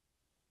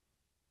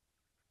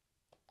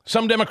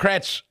 Some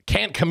Democrats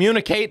can't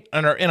communicate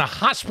and are in a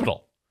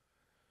hospital.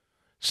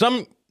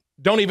 Some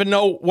don't even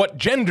know what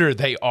gender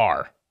they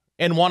are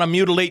and want to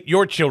mutilate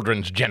your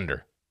children's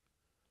gender.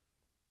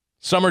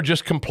 Some are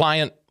just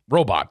compliant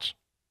robots,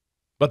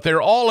 but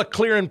they're all a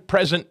clear and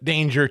present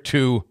danger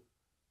to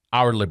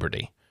our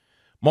liberty.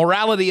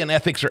 Morality and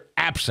ethics are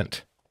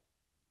absent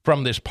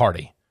from this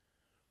party.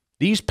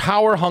 These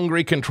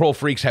power-hungry control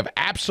freaks have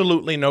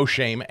absolutely no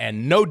shame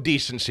and no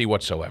decency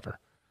whatsoever.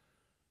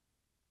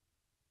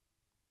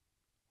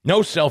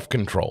 No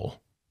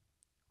self-control.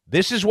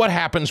 This is what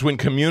happens when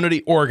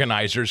community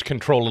organizers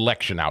control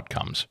election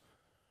outcomes.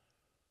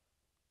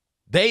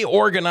 They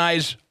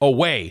organize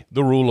away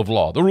the rule of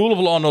law. The rule of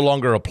law no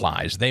longer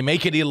applies. They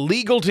make it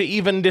illegal to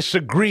even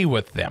disagree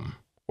with them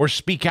or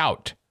speak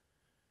out.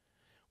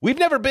 We've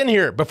never been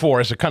here before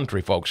as a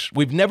country, folks.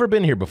 We've never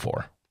been here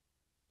before.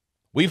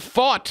 We've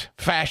fought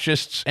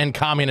fascists and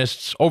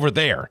communists over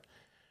there,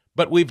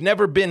 but we've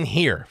never been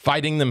here,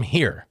 fighting them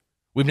here.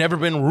 We've never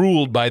been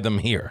ruled by them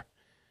here.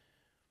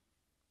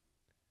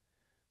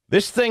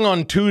 This thing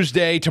on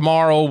Tuesday,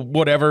 tomorrow,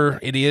 whatever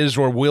it is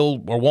or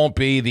will or won't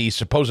be, the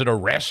supposed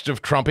arrest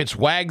of Trump, it's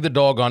wag the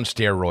dog on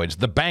steroids.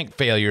 The bank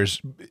failures,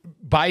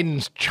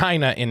 Biden's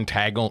China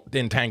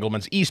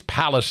entanglements, East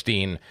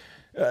Palestine,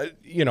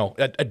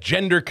 a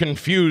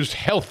gender-confused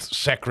health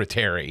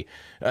secretary,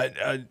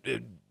 a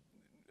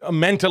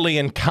mentally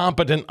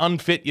incompetent,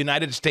 unfit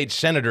United States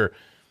senator.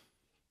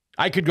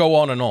 I could go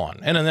on.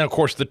 And then, of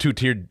course, the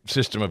two-tiered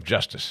system of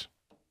justice.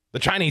 The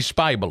Chinese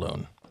spy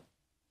balloon.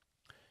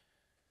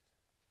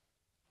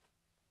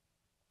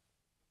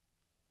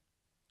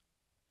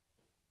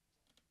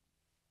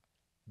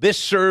 This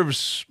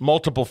serves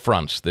multiple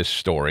fronts, this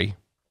story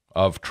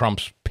of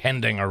Trump's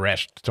pending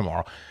arrest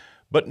tomorrow.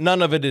 But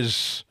none of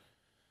it's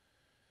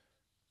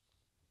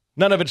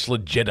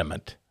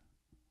legitimate.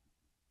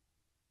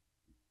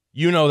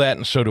 You know that,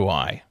 and so do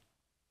I.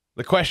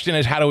 The question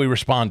is, how do we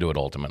respond to it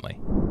ultimately?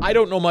 I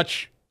don't know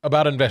much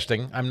about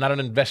investing. I'm not an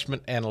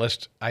investment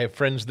analyst. I have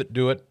friends that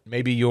do it.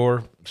 Maybe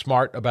you're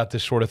smart about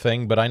this sort of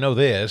thing, but I know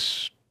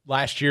this.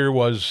 last year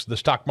was the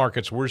stock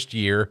market's worst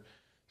year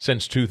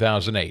since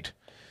 2008.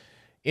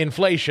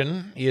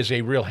 Inflation is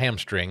a real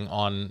hamstring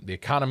on the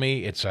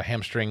economy. It's a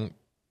hamstring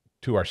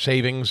to our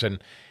savings.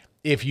 And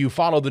if you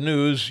follow the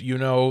news, you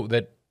know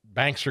that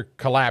banks are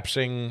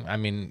collapsing. I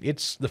mean,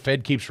 the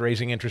Fed keeps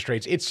raising interest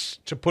rates. It's,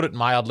 to put it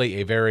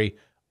mildly, a very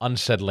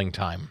unsettling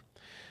time.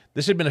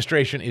 This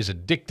administration is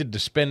addicted to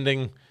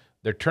spending.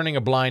 They're turning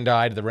a blind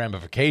eye to the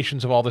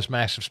ramifications of all this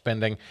massive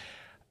spending.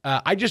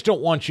 I just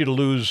don't want you to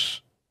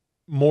lose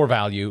more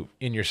value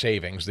in your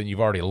savings than you've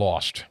already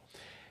lost.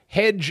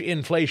 Hedge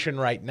inflation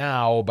right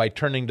now by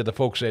turning to the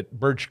folks at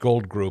Birch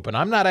Gold Group. And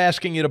I'm not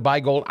asking you to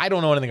buy gold. I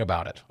don't know anything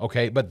about it,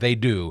 okay? But they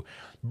do.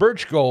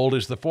 Birch Gold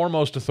is the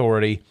foremost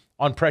authority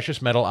on precious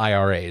metal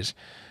IRAs.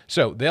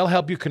 So they'll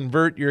help you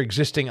convert your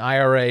existing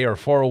IRA or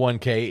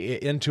 401k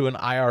into an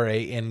IRA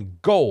in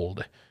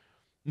gold.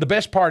 The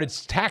best part,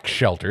 it's tax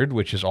sheltered,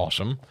 which is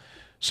awesome.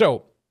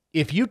 So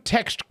if you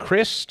text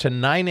Chris to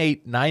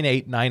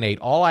 989898,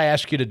 all I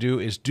ask you to do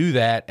is do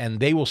that,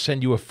 and they will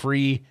send you a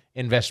free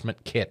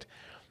investment kit.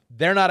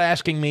 They're not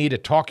asking me to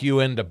talk you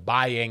into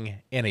buying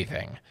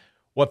anything.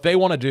 What they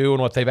want to do and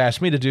what they've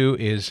asked me to do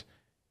is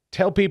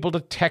tell people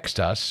to text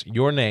us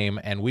your name,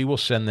 and we will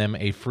send them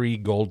a free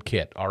gold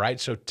kit. All right?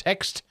 So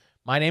text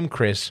my name,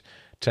 Chris,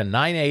 to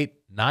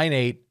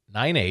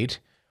 989898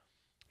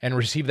 and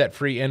receive that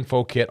free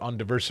info kit on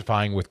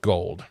diversifying with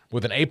gold.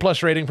 With an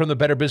A-plus rating from the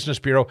Better Business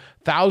Bureau,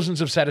 thousands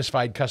of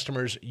satisfied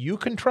customers, you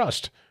can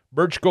trust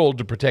Birch Gold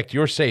to protect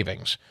your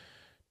savings.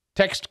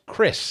 Text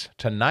Chris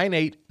to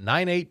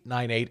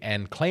 989898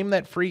 and claim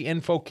that free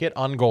info kit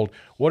on gold.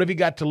 What have you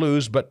got to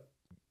lose but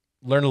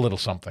learn a little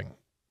something?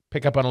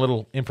 Pick up on a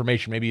little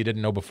information maybe you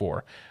didn't know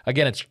before.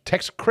 Again, it's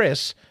text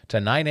Chris to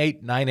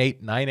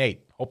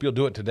 989898. Hope you'll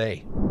do it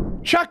today.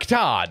 Chuck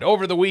Todd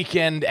over the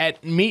weekend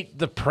at Meet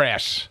the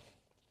Press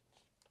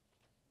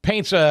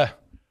paints a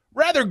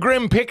rather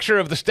grim picture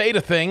of the state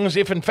of things,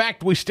 if in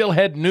fact we still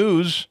had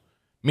news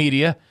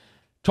media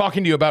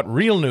talking to you about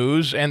real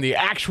news and the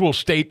actual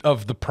state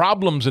of the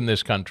problems in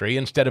this country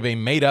instead of a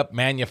made-up,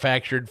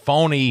 manufactured,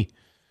 phony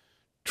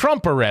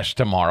Trump arrest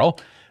tomorrow.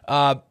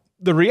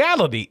 The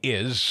reality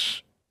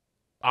is,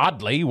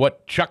 oddly,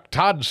 what Chuck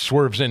Todd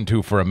swerves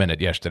into for a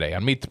minute yesterday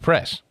on Meet the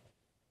Press.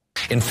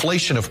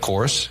 Inflation, of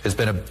course, has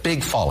been a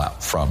big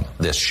fallout from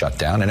this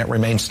shutdown, and it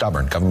remains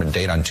stubborn. Government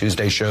data on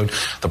Tuesday showed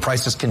the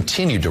prices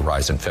continued to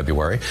rise in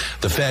February.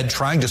 The Fed,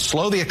 trying to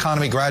slow the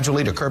economy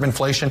gradually to curb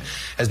inflation,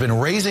 has been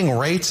raising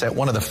rates at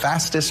one of the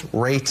fastest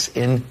rates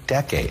in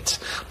decades,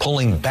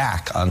 pulling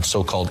back on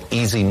so-called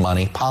easy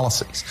money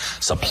policies.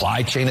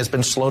 Supply chain has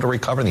been slow to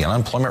recover. The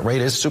unemployment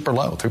rate is super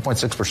low,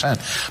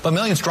 3.6%. But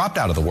millions dropped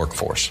out of the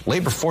workforce.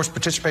 Labor force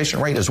participation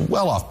rate is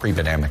well off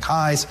pre-pandemic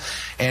highs,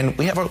 and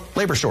we have a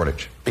labor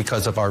shortage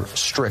because of our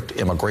strict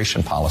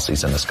immigration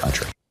policies in this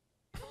country.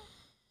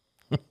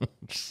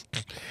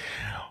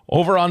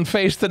 Over on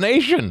Face the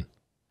Nation,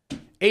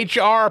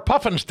 HR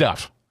puffin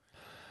stuff.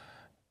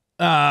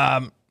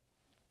 Told,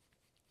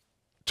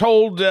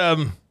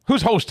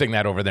 who's hosting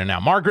that over there now?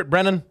 Margaret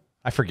Brennan?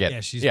 I forget.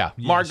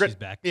 Margaret. She's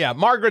back. Yeah,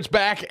 Margaret's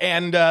back,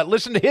 and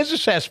listen to his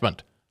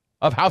assessment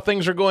of how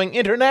things are going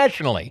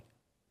internationally.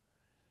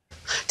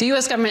 The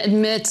U.S. government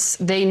admits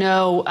they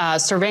know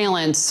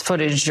surveillance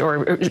footage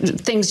or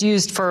things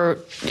used for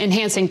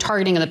enhancing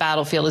targeting of the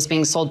battlefield is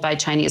being sold by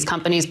Chinese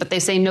companies, but they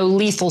say no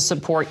lethal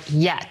support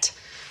yet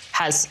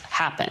has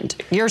happened.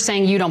 You're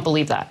saying you don't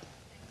believe that?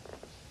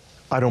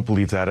 I don't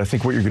believe that. I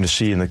think what you're going to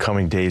see in the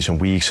coming days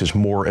and weeks is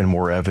more and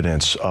more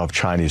evidence of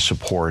Chinese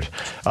support.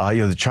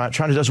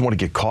 China doesn't want to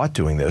get caught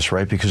doing this,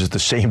 right? Because at the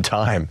same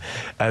time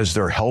as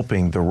they're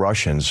helping the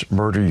Russians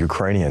murder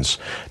Ukrainians,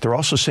 they're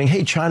also saying,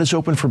 hey, China's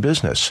open for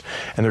business.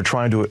 And they're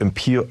trying to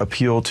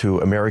appeal to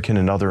American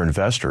and other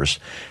investors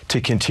to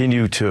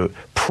continue to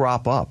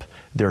prop up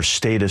their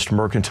statist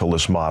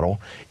mercantilist model,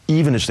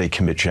 even as they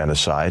commit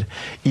genocide,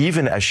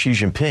 even as Xi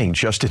Jinping,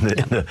 just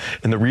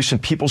in the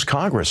recent People's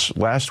Congress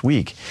last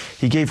week,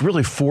 he gave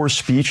really 4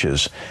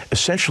 speeches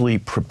essentially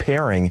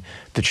preparing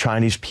the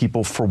Chinese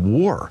people for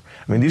war.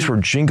 I mean, these were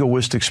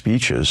jingoistic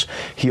speeches.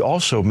 He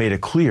also made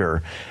it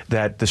clear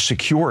that the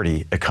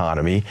security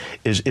economy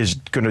is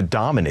going to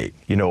dominate,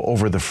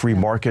 over the free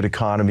market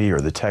economy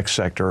or the tech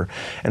sector.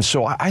 And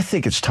so I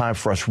think it's time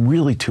for us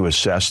really to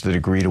assess the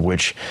degree to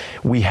which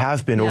we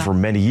have been over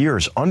many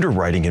years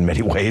underwriting in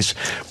many ways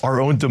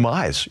our own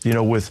demise,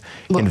 with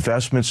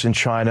investments in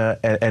China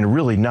and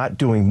really not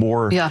doing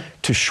more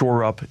to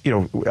shore up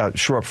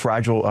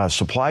fragile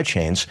supply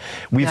chains.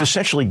 We've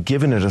essentially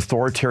given an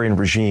authoritarian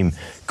regime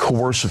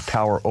coercive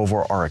power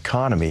over our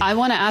economy. I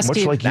want to ask much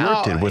you, like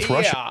Europe did with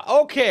Russia. Yeah,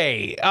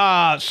 okay.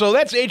 So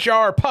that's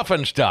HR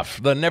puffin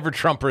stuff. The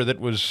never-Trumper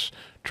that was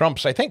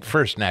Trump's, I think,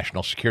 first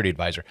national security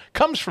advisor.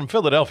 Comes from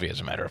Philadelphia, as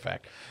a matter of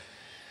fact.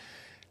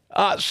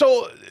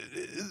 So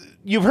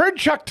you've heard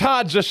Chuck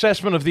Todd's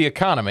assessment of the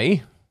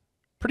economy.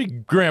 Pretty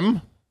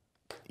grim.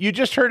 You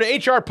just heard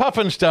HR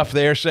puffin stuff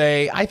there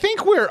say, I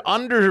think we're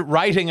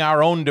underwriting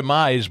our own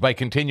demise by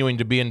continuing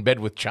to be in bed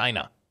with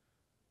China.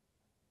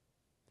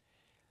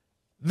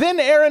 Then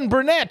Aaron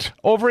Burnett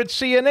over at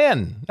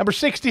CNN, number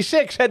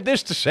 66, had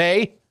this to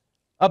say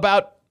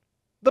about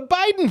the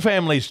Biden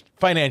family's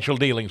financial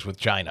dealings with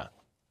China.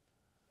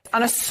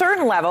 On a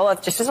certain level,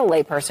 if just as a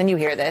layperson, you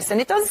hear this,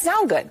 and it doesn't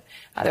sound good.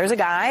 There's a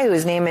guy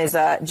whose name is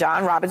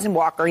John Robinson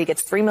Walker. He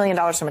gets $3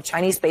 million from a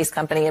Chinese-based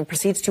company and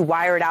proceeds to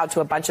wire it out to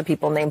a bunch of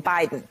people named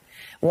Biden,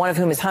 one of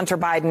whom is Hunter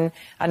Biden.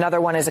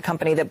 Another one is a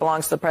company that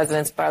belongs to the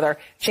president's brother,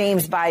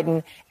 James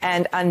Biden,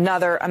 and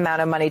another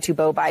amount of money to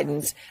Beau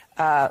Biden's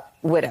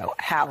widow,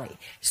 Hallie.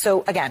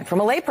 So, again, from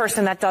a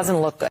layperson, that doesn't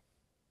look good.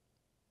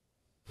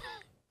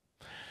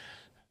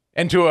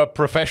 And to a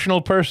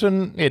professional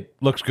person, it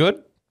looks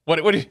good?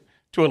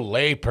 To a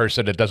lay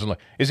person, it doesn't look.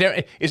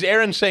 Is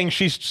Aaron saying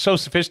she's so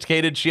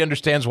sophisticated she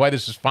understands why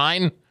this is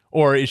fine?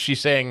 Or is she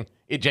saying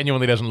it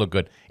genuinely doesn't look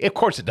good? Of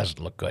course it doesn't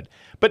look good.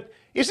 But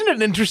isn't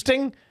it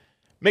interesting?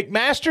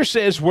 McMaster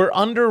says we're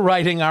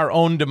underwriting our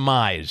own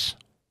demise.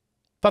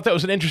 Thought that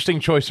was an interesting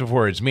choice of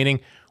words, meaning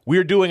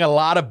we're doing a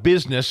lot of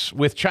business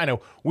with China.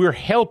 We're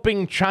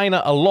helping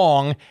China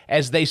along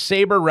as they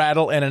saber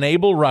rattle and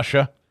enable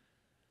Russia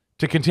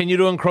to continue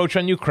to encroach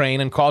on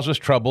Ukraine and cause us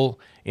trouble,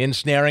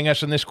 ensnaring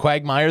us in this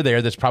quagmire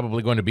there that's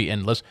probably going to be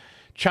endless.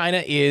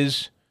 China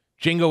is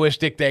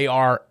jingoistic. They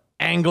are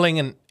angling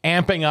and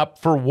amping up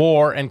for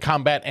war and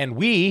combat, and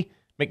we,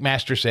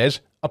 McMaster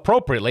says,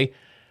 appropriately,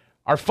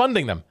 are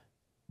funding them.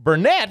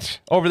 Burnett,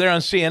 over there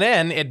on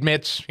CNN,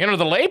 admits, the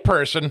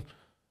layperson,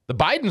 the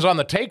Biden's on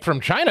the take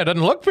from China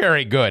doesn't look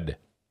very good.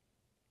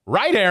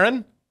 Right,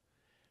 Aaron?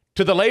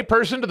 To the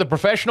layperson, to the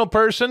professional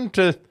person,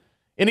 to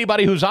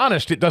anybody who's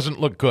honest, it doesn't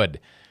look good.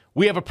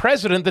 We have a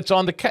president that's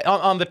on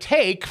the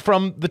take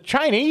from the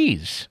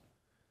Chinese.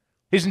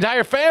 His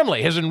entire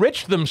family has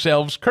enriched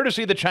themselves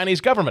courtesy of the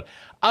Chinese government.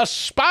 A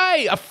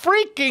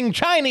freaking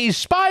Chinese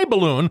spy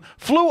balloon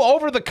flew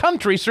over the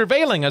country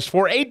surveilling us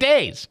for 8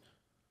 days,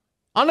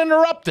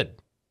 uninterrupted.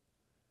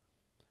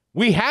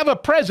 We have a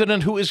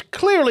president who is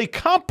clearly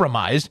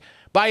compromised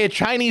by a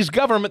Chinese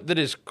government that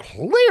is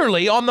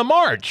clearly on the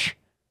march.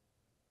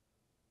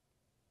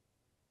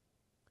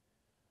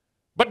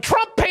 But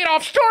Trump paid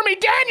off Stormy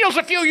Daniels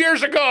a few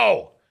years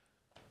ago.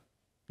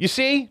 You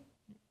see?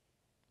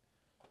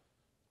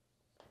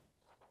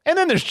 And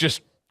then there's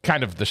just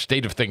kind of the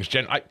state of things.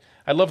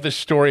 I love this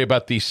story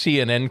about the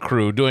CNN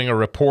crew doing a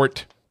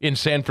report in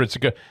San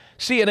Francisco.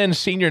 CNN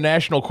senior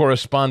national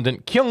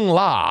correspondent Kyung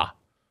La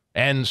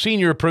and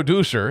senior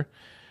producer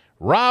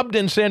robbed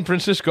in San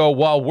Francisco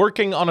while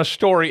working on a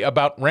story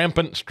about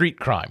rampant street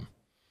crime.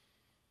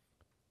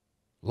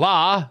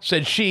 La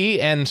said she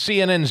and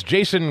CNN's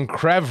Jason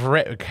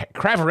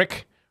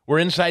Kraverick were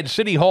inside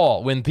City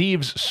Hall when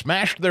thieves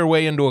smashed their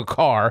way into a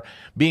car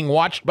being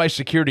watched by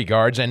security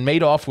guards and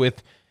made off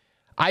with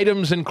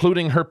items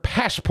including her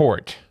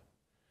passport.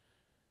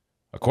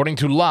 According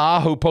to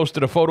La, who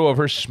posted a photo of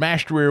her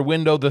smashed rear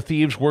window, the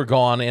thieves were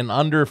gone in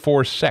under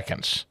 4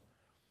 seconds.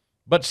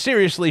 But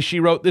seriously, she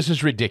wrote, this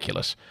is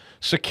ridiculous.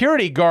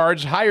 Security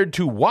guards hired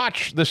to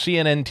watch the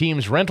CNN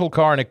team's rental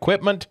car and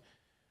equipment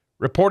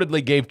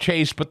reportedly gave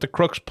chase, but the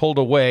crooks pulled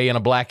away in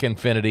a black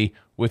Infiniti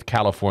with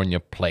California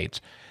plates.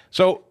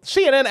 So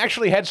CNN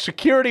actually had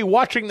security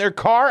watching their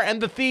car,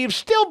 and the thieves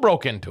still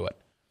broke into it.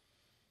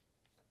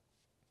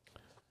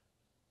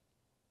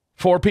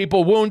 4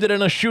 people wounded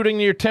in a shooting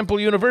near Temple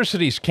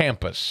University's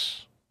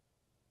campus.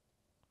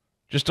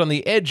 Just on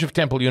the edge of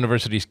Temple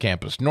University's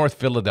campus, North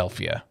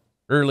Philadelphia,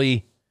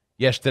 early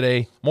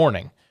yesterday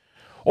morning.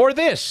 Or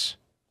this,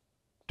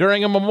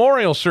 during a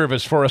memorial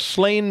service for a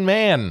slain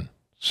man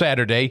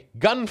Saturday,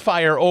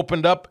 gunfire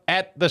opened up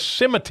at the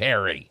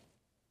cemetery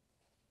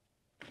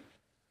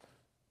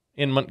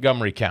in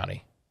Montgomery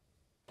County.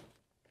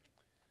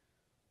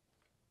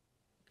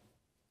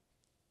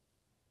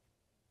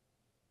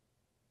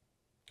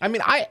 I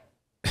mean,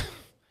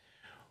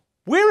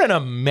 we're in a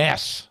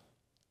mess.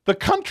 The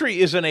country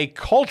is in a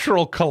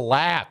cultural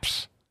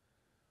collapse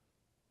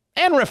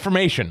and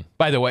reformation,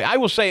 by the way. I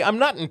will say I'm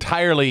not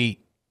entirely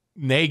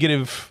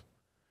negative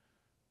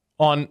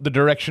on the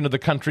direction of the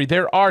country.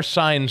 There are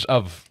signs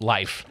of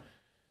life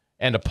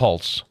and a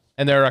pulse.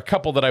 And there are a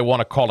couple that I want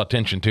to call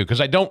attention to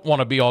because I don't want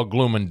to be all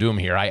gloom and doom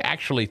here. I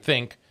actually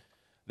think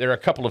there are a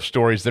couple of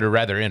stories that are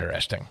rather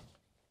interesting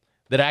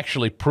that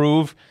actually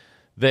prove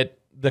that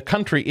the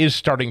country is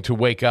starting to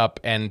wake up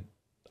and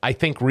I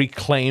think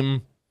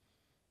reclaim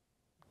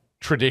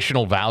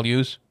traditional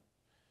values.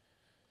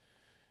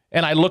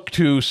 And I look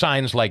to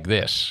signs like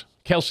this.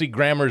 Kelsey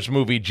Grammer's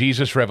movie,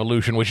 Jesus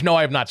Revolution, which no,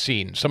 I have not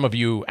seen. Some of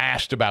you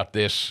asked about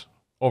this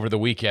over the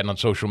weekend on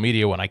social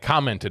media when I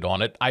commented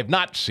on it. I've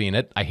not seen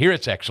it. I hear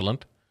it's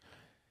excellent.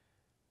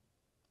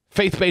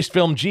 Faith-based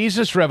film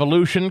Jesus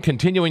Revolution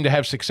continuing to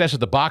have success at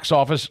the box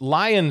office.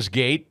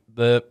 Lionsgate,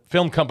 the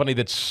film company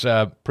that's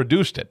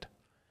produced it.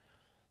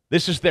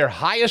 This is their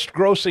highest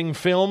grossing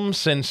film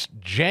since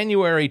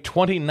January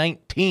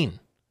 2019.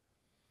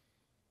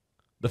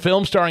 The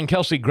film starring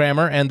Kelsey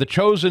Grammer and The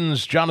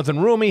Chosen's Jonathan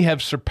Roumie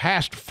have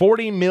surpassed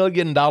 $40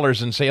 million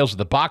in sales at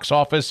the box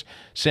office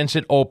since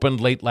it opened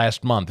late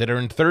last month. It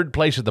earned 3rd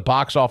place at the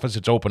box office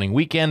its opening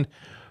weekend,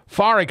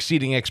 far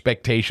exceeding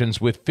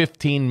expectations with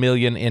 $15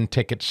 million in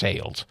ticket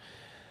sales.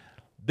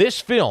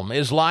 This film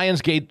is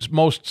Lionsgate's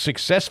most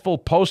successful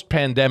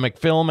post-pandemic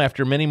film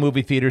after many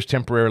movie theaters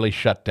temporarily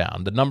shut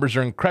down. The numbers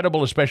are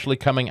incredible, especially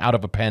coming out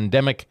of a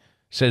pandemic,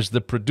 says the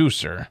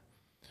producer.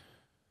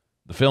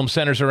 The film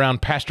centers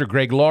around Pastor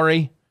Greg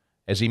Laurie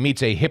as he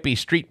meets a hippie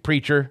street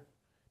preacher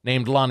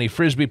named Lonnie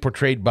Frisbee,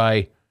 portrayed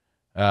by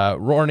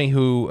Rooney,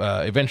 who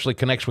eventually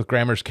connects with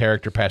Grammer's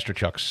character, Pastor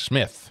Chuck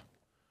Smith.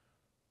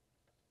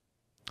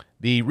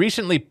 The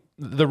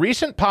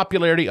recent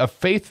popularity of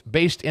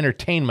faith-based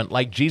entertainment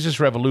like Jesus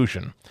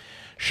Revolution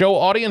show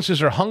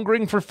audiences are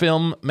hungering for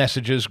film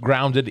messages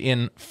grounded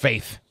in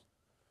faith.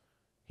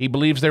 He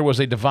believes there was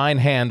a divine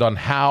hand on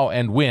how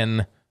and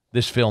when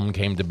this film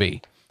came to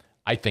be.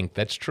 I think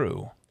that's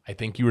true. I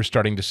think you are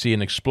starting to see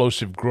an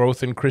explosive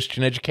growth in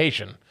Christian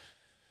education,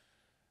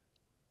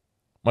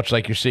 much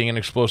like you're seeing an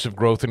explosive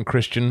growth in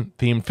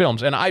Christian-themed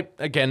films. And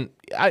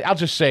I'll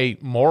just say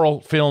moral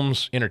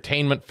films,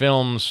 entertainment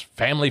films,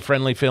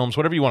 family-friendly films,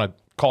 whatever you want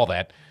to call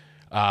that.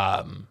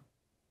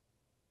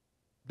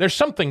 There's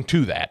something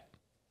to that.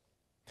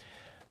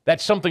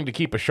 That's something to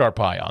keep a sharp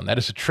eye on. That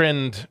is a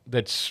trend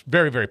that's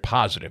very, very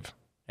positive,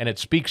 and it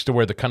speaks to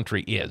where the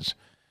country is.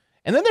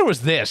 And then there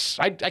was this.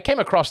 I came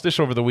across this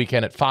over the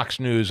weekend at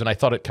Fox News, and I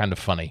thought it kind of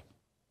funny.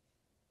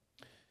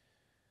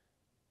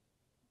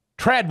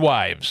 Trad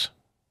wives.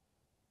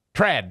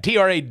 Trad,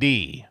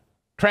 T-R-A-D.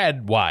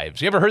 Trad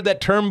wives. You ever heard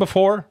that term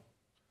before?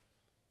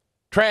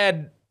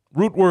 Trad,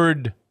 root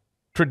word,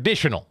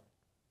 traditional.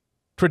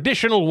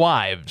 Traditional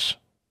wives.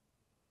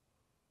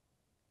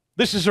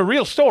 This is a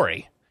real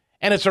story,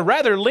 and it's a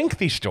rather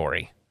lengthy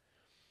story.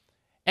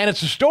 And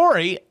it's a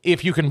story,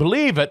 if you can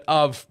believe it,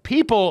 of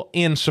people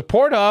in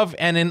support of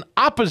and in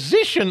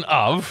opposition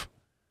of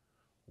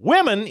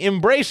women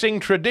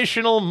embracing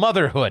traditional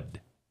motherhood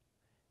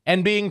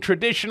and being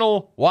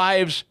traditional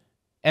wives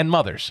and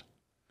mothers.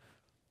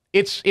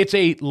 It's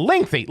a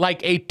lengthy,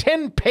 like a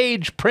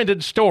 10-page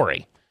printed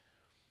story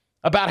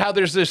about how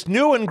there's this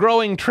new and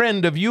growing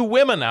trend of you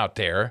women out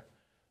there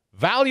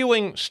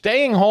valuing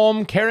staying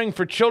home, caring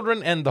for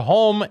children and the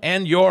home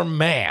and your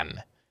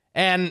man.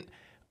 And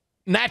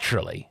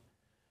naturally,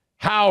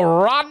 how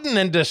rotten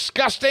and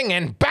disgusting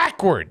and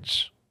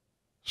backwards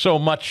so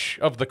much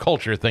of the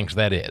culture thinks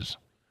that is.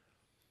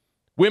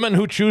 Women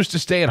who choose to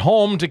stay at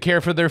home to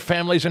care for their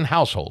families and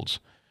households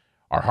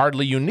are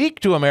hardly unique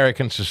to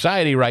American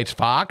society, writes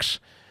Fox,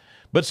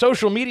 but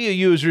social media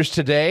users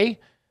today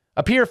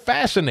appear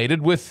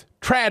fascinated with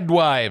trad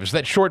wives,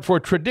 that's short for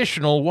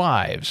traditional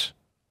wives,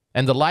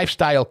 and the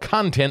lifestyle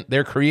content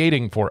they're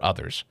creating for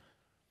others.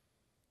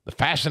 The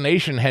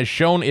fascination has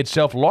shown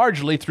itself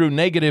largely through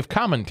negative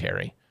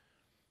commentary.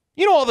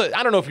 You know,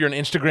 I don't know if you're an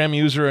Instagram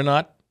user or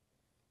not,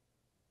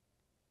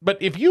 but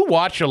if you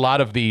watch a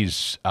lot of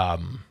these,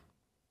 and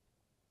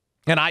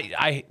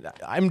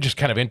I'm just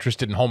kind of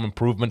interested in home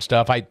improvement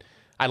stuff. I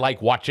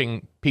like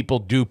watching people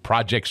do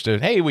projects to,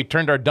 hey, we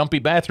turned our dumpy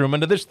bathroom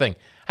into this thing.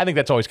 I think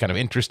that's always kind of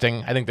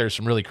interesting. I think there's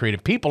some really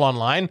creative people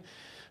online,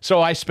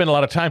 so I spend a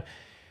lot of time.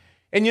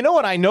 And you know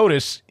what I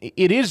notice?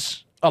 It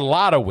is a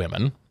lot of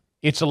women.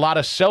 It's a lot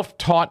of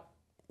self-taught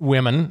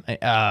women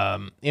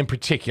in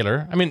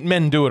particular. I mean,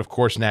 men do it, of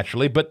course,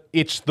 naturally, but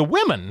it's the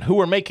women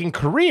who are making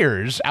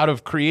careers out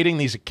of creating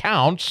these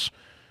accounts,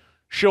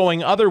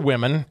 showing other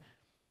women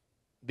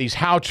these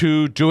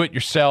how-to,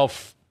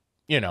 do-it-yourself,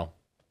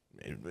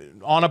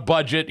 on a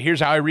budget,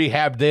 here's how I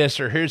rehabbed this,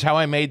 or here's how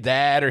I made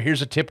that, or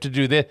here's a tip to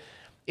do this.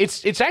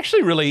 It's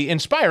actually really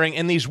inspiring,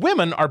 and these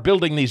women are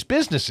building these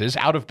businesses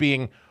out of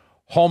being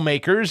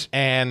homemakers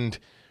and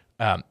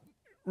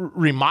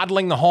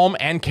remodeling the home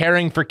and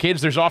caring for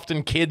kids. There's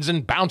often kids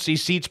in bouncy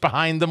seats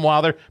behind them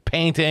while they're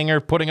painting or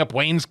putting up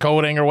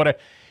wainscoting or whatever.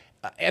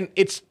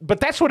 But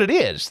that's what it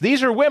is.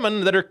 These are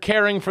women that are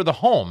caring for the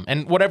home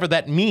and whatever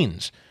that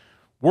means.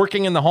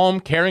 Working in the home,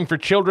 caring for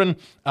children,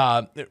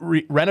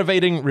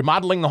 renovating,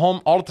 remodeling the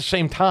home all at the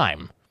same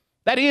time.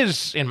 That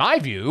is, in my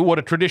view, what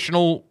a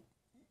traditional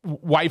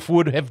wife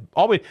would have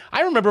always.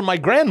 I remember my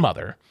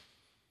grandmother.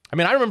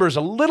 I remember as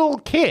a little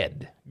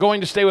kid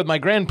going to stay with my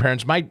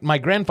grandparents. My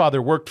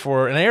grandfather worked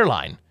for an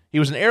airline. He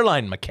was an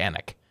airline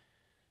mechanic.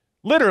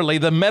 Literally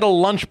the metal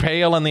lunch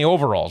pail and the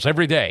overalls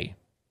every day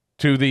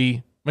to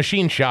the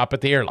machine shop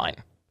at the airline.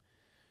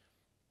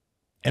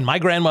 And my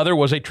grandmother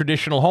was a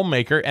traditional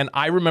homemaker, and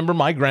I remember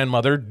my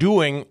grandmother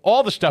doing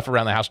all the stuff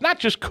around the house, not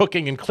just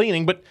cooking and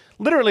cleaning, but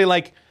literally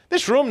like,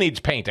 this room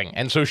needs painting,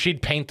 and so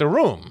she'd paint the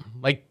room.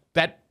 Like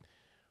that.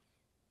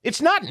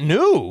 It's not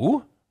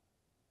new.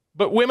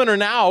 But women are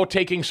now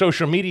taking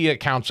social media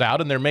accounts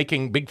out, and they're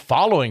making big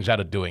followings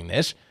out of doing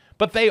this.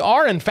 But they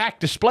are, in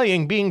fact,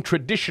 displaying being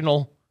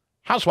traditional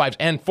housewives.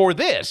 And for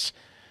this,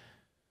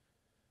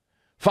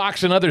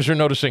 Fox and others are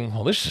noticing,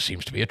 well, this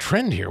seems to be a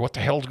trend here. What the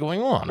hell's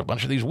going on? A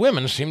bunch of these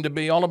women seem to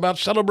be all about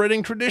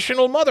celebrating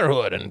traditional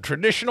motherhood and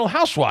traditional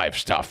housewife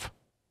stuff.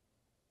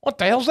 What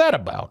the hell's that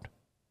about?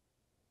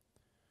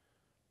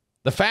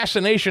 The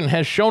fascination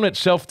has shown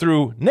itself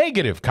through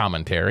negative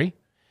commentary.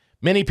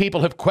 Many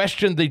people have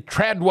questioned the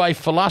tradwife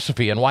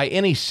philosophy and why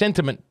any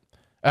sentient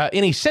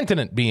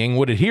being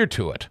would adhere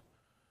to it,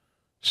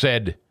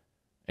 said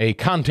a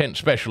content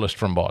specialist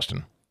from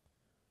Boston.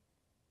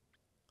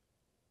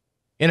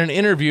 In an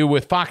interview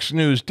with Fox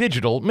News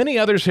Digital, many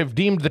others have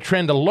deemed the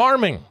trend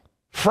alarming,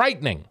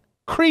 frightening,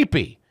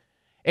 creepy,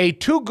 a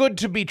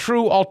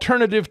too-good-to-be-true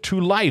alternative to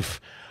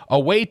life, a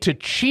way to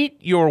cheat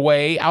your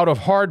way out of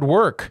hard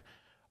work,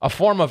 a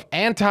form of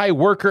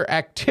anti-worker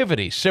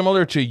activity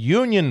similar to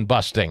union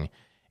busting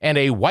and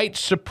a white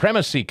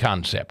supremacy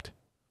concept.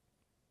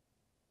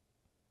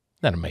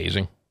 Isn't that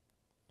amazing?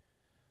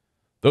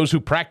 Those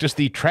who practice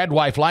the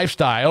tradwife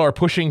lifestyle are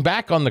pushing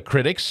back on the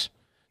critics,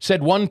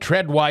 said one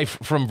tradwife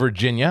from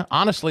Virginia.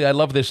 Honestly, I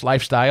love this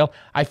lifestyle.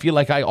 I feel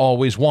like I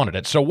always wanted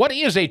it. So what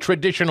is a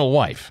traditional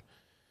wife?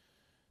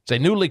 It's a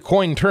newly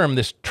coined term,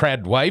 this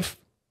tradwife.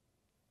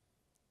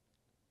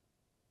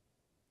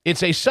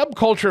 It's a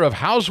subculture of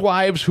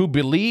housewives who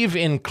believe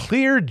in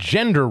clear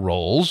gender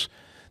roles,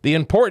 the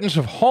importance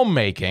of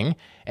homemaking,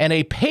 and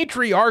a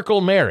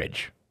patriarchal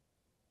marriage.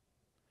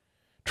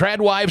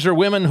 Tradwives are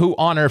women who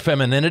honor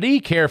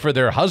femininity, care for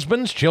their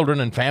husbands, children,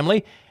 and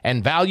family,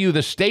 and value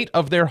the state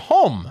of their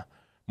home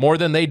more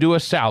than they do a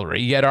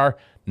salary, yet are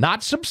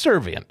not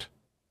subservient.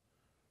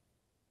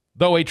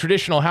 Though a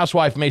traditional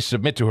housewife may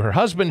submit to her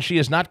husband, she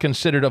is not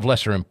considered of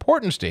lesser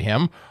importance to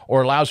him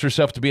or allows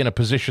herself to be in a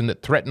position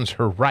that threatens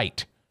her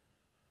right.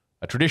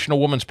 A traditional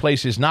woman's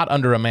place is not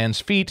under a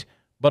man's feet,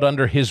 but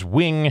under his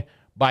wing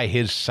by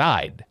his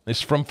side. This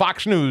is from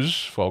Fox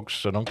News, folks,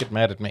 so don't get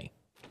mad at me.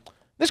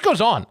 This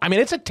goes on. I mean,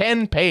 it's a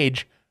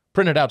 10-page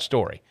printed out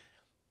story.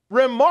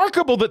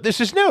 Remarkable that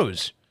this is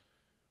news.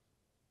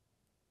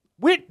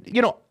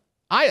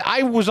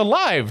 I was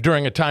alive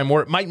during a time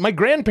where my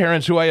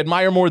grandparents, who I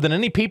admire more than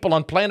any people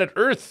on planet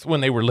Earth when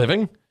they were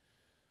living,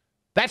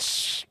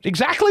 that's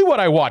exactly what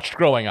I watched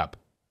growing up.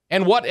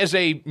 And what, as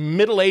a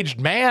middle-aged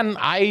man,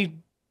 I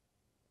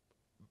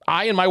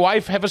and my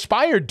wife have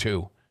aspired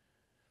to.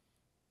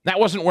 That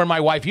wasn't where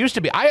my wife used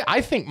to be. I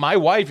think my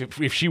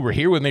wife, if she were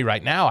here with me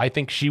right now, I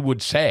think she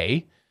would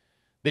say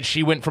that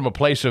she went from a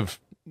place of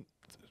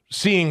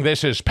seeing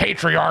this as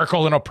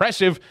patriarchal and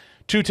oppressive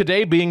to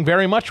today being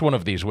very much one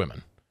of these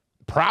women.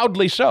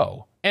 Proudly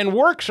so. And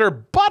works her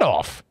butt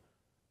off.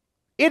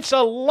 It's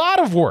a lot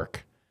of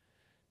work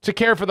to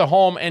care for the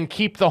home and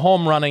keep the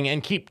home running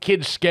and keep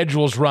kids'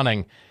 schedules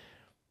running.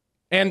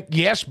 And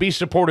yes, be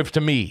supportive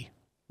to me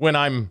when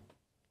I'm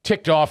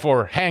ticked off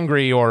or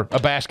hangry or a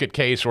basket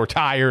case or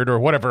tired or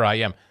whatever I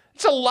am.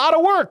 It's a lot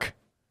of work.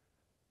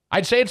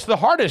 I'd say it's the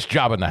hardest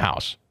job in the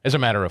house, as a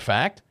matter of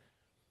fact.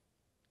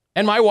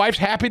 And my wife's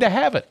happy to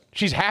have it.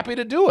 She's happy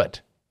to do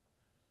it.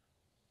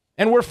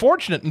 And we're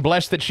fortunate and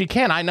blessed that she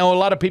can. I know a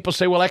lot of people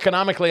say, well,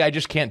 economically, I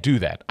just can't do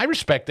that. I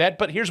respect that,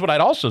 but here's what I'd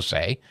also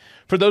say.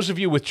 For those of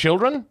you with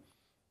children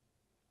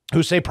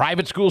who say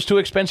private school's too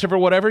expensive or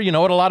whatever, you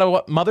know what a lot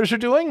of mothers are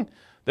doing?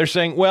 They're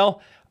saying,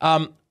 well,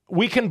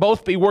 we can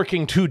both be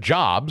working 2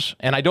 jobs,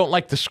 and I don't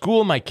like the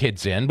school my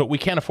kid's in, but we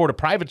can't afford a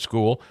private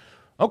school.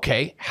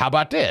 Okay, how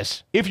about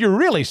this? If you're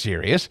really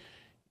serious,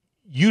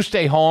 you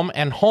stay home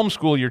and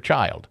homeschool your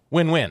child.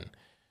 Win-win.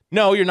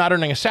 No, you're not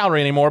earning a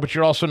salary anymore, but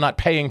you're also not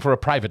paying for a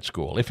private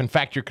school, if in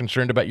fact you're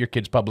concerned about your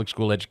kid's public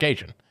school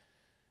education.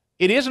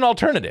 It is an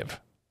alternative.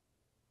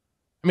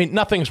 I mean,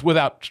 nothing's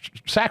without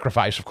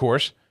sacrifice, of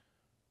course,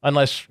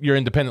 unless you're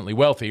independently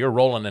wealthy or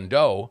rolling in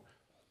dough.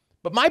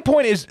 But my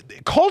point is,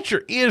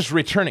 culture is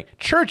returning.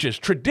 Churches,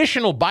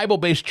 traditional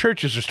Bible-based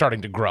churches are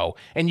starting to grow,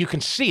 and you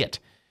can see it.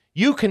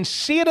 You can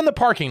see it in the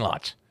parking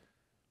lots.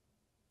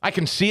 I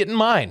can see it in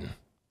mine.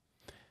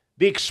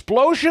 The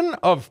explosion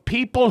of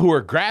people who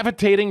are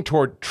gravitating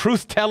toward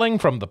truth-telling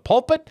from the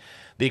pulpit,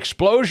 the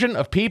explosion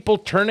of people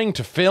turning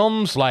to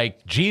films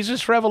like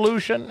Jesus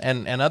Revolution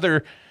and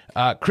other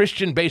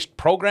Christian-based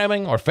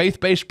programming or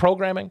faith-based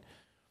programming,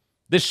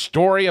 this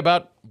story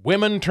about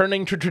women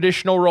turning to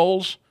traditional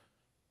roles,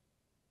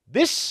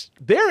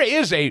 there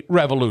is a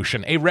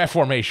revolution, a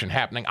reformation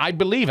happening. I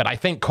believe it. I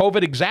think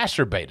COVID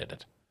exacerbated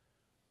it.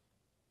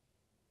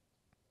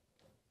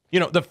 You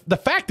know, the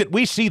fact that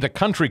we see the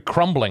country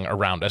crumbling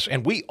around us,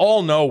 and we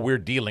all know we're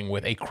dealing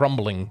with a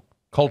crumbling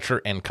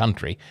culture and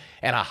country,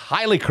 and a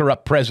highly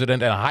corrupt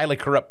president and a highly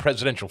corrupt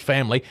presidential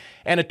family,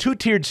 and a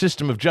 2-tiered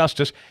system of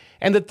justice,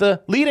 and that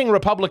the leading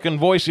Republican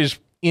voice is,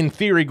 in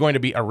theory, going to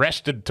be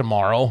arrested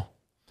tomorrow,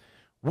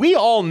 we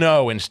all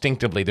know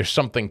instinctively there's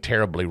something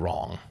terribly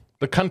wrong.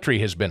 The country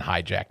has been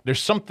hijacked. There's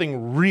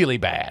something really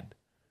bad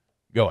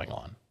going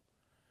on.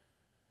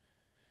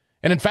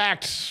 And in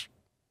fact,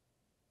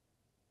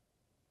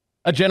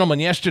 a gentleman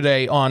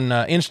yesterday on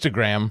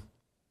Instagram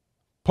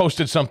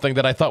posted something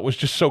that I thought was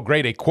just so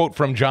great, a quote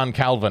from John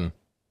Calvin.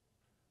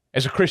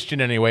 As a Christian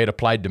anyway, it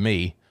applied to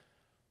me.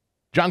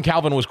 John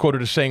Calvin was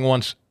quoted as saying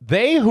once,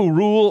 "They who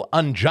rule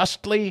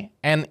unjustly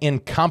and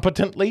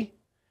incompetently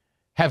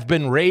have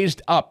been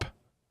raised up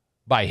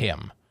by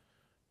him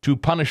to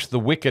punish the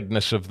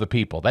wickedness of the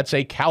people." That's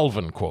a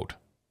Calvin quote.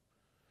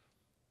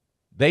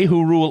 They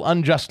who rule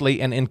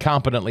unjustly and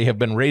incompetently have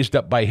been raised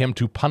up by him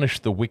to punish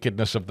the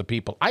wickedness of the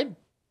people. I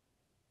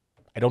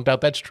don't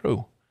doubt that's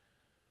true.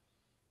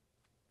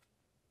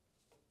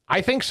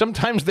 I think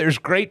sometimes there's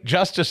great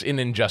justice in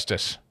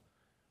injustice.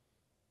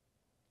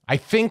 I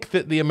think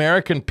that the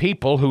American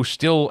people who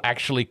still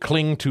actually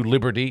cling to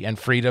liberty and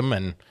freedom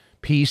and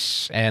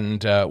peace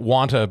and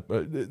want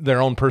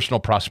their own personal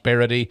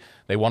prosperity,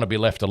 they want to be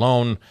left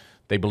alone,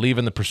 they believe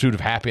in the pursuit of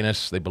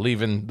happiness, they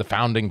believe in the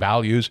founding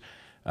values.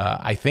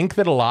 I think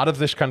that a lot of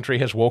this country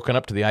has woken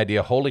up to the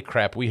idea, holy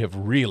crap, we have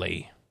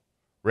really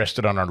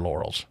rested on our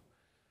laurels.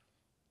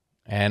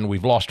 And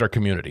we've lost our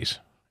communities,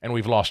 and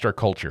we've lost our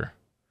culture.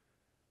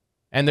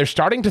 And they're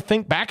starting to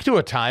think back to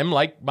a time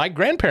like my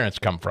grandparents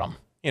come from.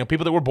 You know,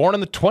 people that were born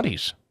in the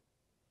 20s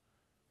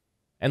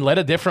and led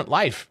a different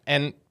life.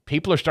 And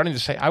people are starting to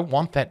say, I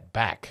want that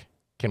back.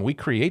 Can we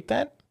create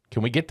that?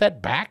 Can we get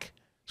that back?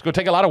 It's going to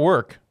take a lot of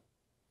work.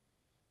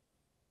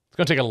 It's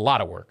going to take a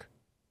lot of work.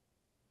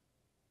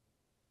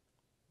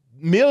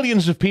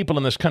 Millions of people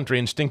in this country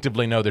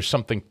instinctively know there's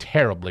something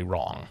terribly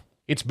wrong.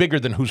 It's bigger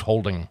than who's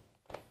holding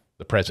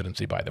the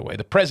presidency, by the way.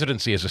 The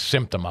presidency is a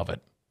symptom of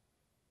it.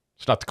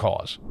 It's not the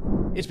cause.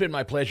 It's been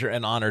my pleasure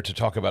and honor to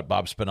talk about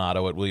Bob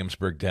Spinato at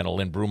Williamsburg Dental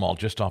in Broomall,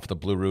 just off the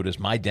Blue Route, as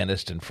my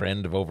dentist and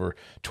friend of over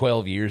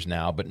 12 years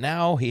now. But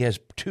now he has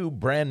two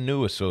brand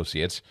new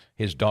associates,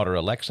 his daughter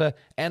Alexa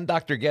and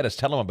Dr. Geddes.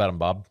 Tell him about him,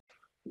 Bob.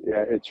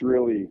 Yeah, it's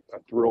really a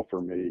thrill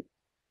for me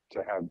to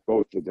have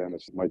both the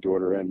dentists, my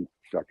daughter and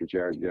Dr.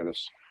 Jared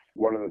Geddes.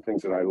 One of the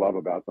things that I love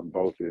about them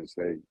both is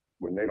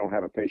when they don't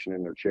have a patient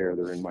in their chair,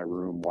 they're in my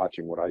room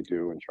watching what I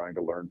do and trying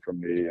to learn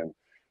from me. And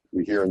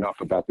we hear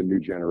enough about the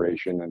new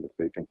generation, and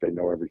they think they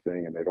know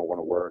everything and they don't want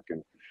to work.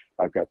 And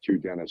I've got two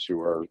dentists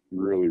who are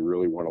really,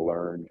 really want to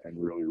learn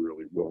and really,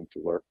 really willing to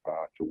work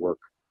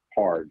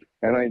hard.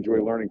 And I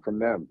enjoy learning from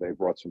them. They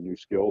brought some new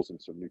skills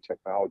and some new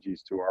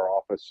technologies to our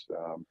office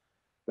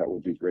that will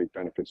be great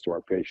benefits to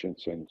our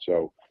patients. And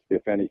so,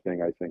 if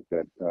anything, I think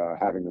that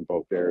having them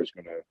both there is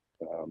going to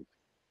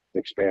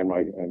expand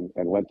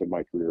and lengthen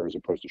my career as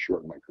opposed to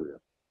shorten my career.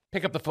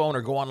 Pick up the phone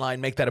or go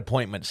online, make that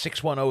appointment,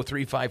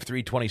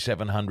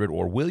 610-353-2700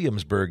 or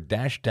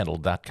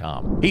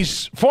williamsburg-dental.com.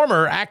 He's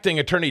former acting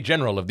attorney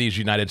general of these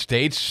United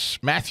States,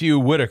 Matthew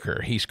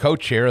Whittaker. He's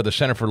co-chair of the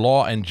Center for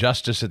Law and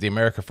Justice at the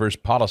America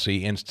First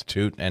Policy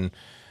Institute. And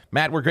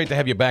Matt, we're great to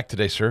have you back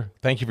today, sir.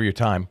 Thank you for your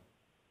time.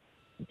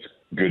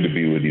 Good to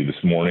be with you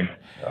this morning.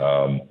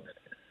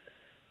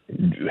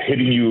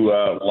 Hitting you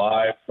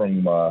live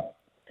from a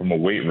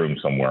weight room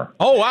somewhere.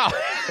 Oh, wow.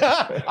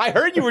 I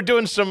heard you were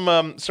doing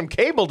some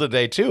cable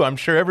today, too. I'm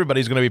sure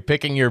everybody's going to be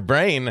picking your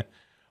brain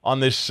on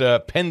this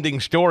pending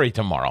story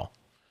tomorrow.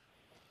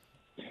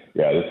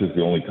 Yeah, this is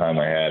the only time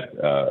I had.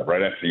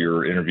 Right after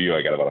your interview,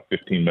 I got about a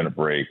 15-minute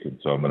break, and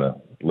so I'm going to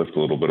lift a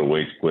little bit of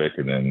weights quick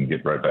and then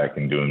get right back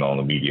and doing all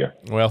the media.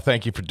 Well,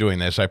 thank you for doing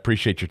this. I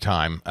appreciate your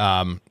time.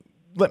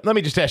 Let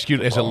me just ask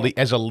you, as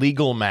a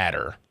legal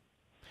matter,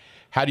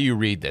 how do you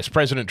read this?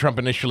 President Trump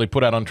initially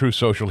put out on Truth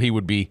Social he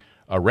would be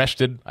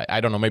arrested. I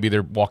don't know, maybe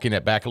they're walking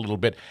that back a little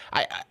bit.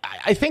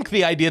 I think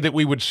the idea that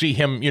we would see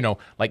him,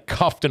 like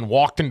cuffed and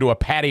walked into a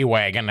paddy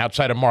wagon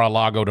outside of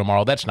Mar-a-Lago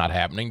tomorrow, that's not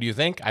happening, do you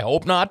think? I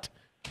hope not.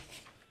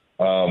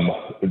 The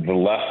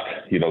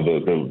left,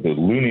 the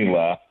loony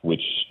left,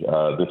 which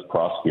this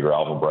prosecutor,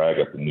 Alvin Bragg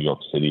up in New York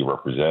City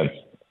represents,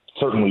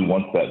 certainly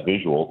wants that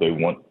visual. They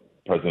want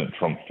President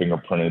Trump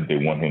fingerprinted. They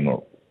want him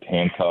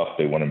handcuffed.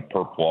 They want him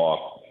perp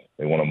walked.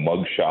 They want a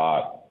mug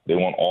shot. They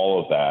want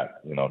all of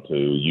that, to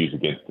use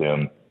against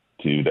him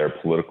to their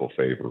political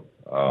favor.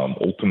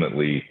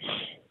 Ultimately,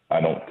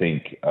 I don't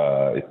think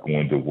it's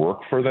going to work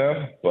for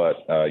them.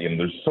 But,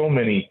 there's so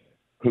many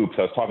hoops.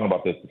 I was talking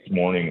about this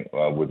morning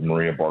with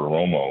Maria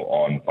Bartiromo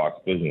on Fox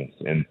Business.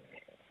 And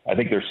I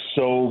think there's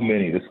so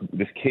many.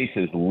 This case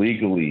is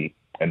legally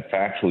and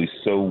factually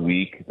so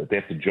weak that they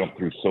have to jump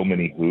through so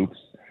many hoops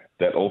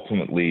that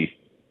ultimately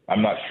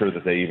I'm not sure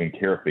that they even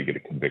care if they get a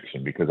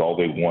conviction, because all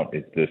they want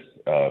is this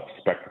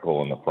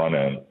spectacle in the front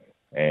end.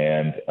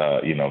 And,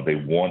 they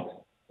want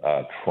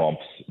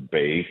Trump's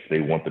base.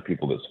 They want the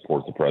people that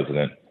support the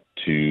president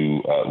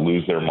to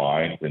lose their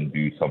minds and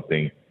do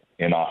something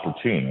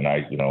inopportune. And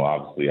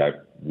obviously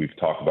we've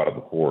talked about it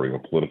before,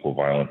 political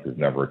violence is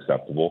never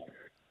acceptable.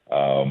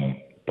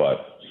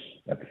 But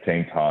at the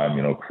same time,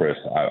 Chris,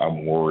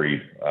 I'm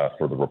worried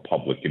for the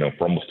republic.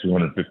 For almost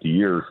 250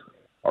 years,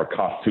 our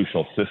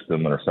constitutional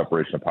system and our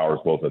separation of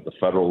powers, both at the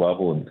federal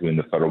level and between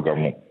the federal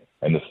government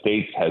and the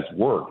states, has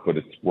worked, but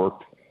it's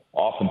worked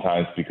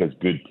oftentimes because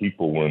good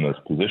people were in those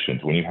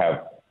positions. When you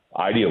have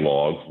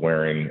ideologues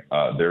wearing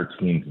their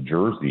team's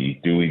jersey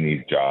doing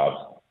these jobs,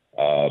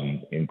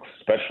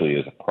 especially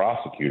as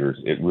prosecutors,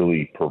 it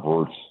really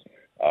perverts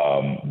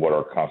what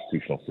our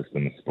constitutional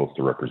system is supposed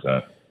to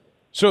represent.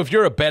 So if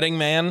you're a betting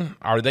man,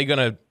 are they going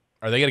to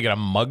get a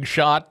mug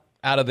shot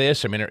out of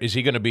this? I mean, is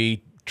he going to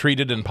be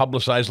treated and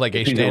publicized like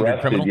a standard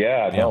criminal?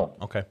 Yeah, no.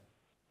 Okay.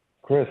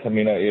 Chris, I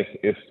mean,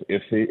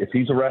 if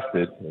he's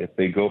arrested, if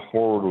they go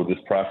forward with this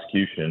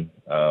prosecution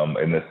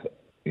and this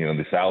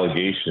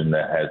allegation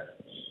that has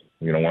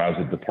when I was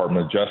at the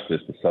Department of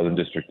Justice, the Southern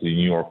District of New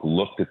York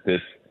looked at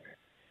this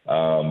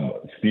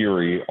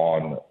theory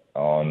on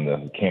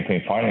the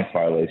campaign finance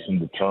violation,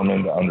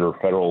 determined under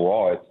federal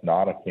law it's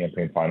not a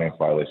campaign finance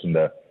violation.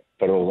 The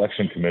Federal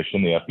Election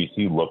Commission, the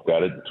FEC, looked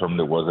at it, determined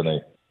it wasn't a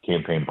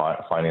campaign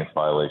finance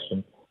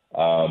violation,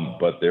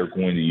 but they're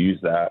going to use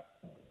that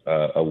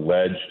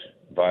alleged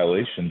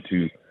violation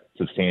to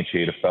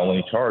substantiate a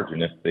felony charge.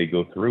 And if they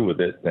go through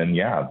with it, then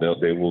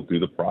they will do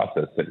the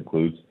process that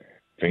includes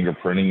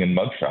fingerprinting and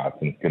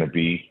mugshots. And it's going to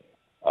be,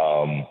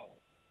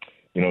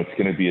 it's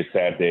going to be a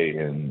sad day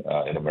in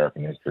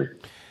American history.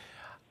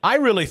 I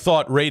really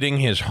thought raiding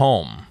his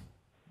home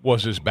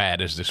was as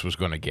bad as this was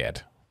going to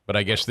get, but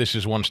I guess this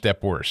is one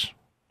step worse.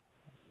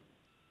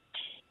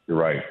 You're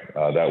right.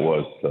 That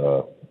was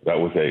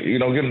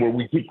again, where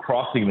we keep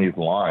crossing these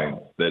lines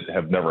that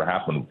have never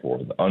happened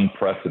before,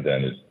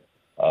 unprecedented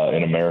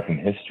in American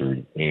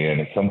history. And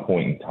at some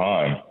point in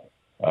time,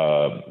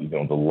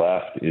 the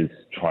left is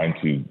trying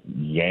to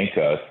yank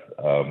us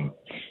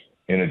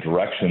in a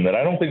direction that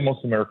I don't think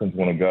most Americans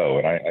want to go.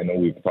 And I know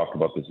we've talked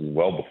about this as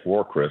well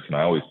before, Chris, and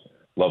I always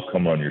love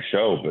coming on your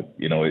show, but,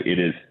 it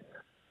is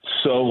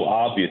so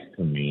obvious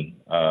to me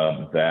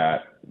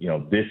that,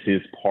 this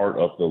is part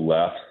of the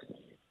left's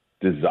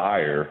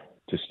desire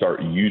to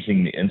start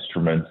using the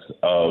instruments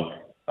of,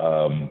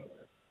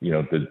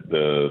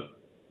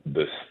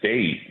 the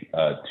state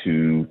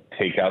to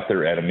take out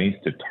their enemies,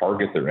 to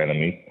target their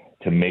enemies,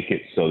 to make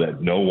it so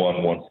that no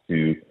one wants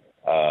to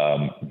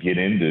get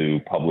into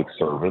public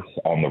service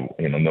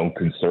no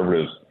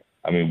conservatives.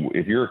 I mean,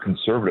 if you're a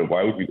conservative,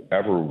 why would you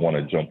ever want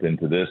to jump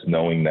into this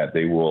knowing that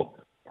they will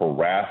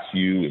harass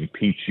you,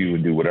 impeach you,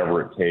 and do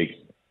whatever it takes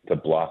to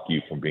block you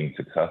from being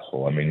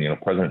successful? I mean,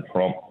 President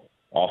Trump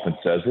often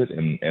says it,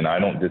 and I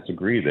don't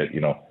disagree that,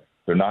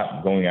 they're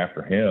not going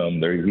after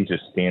him. He's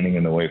just standing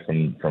in the way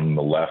from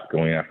the left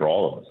going after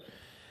all of us.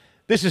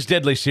 This is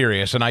deadly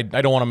serious, and I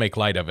don't want to make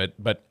light of it,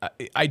 but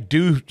I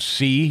do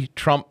see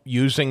Trump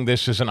using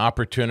this as an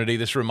opportunity.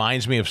 This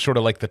reminds me of sort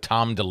of like the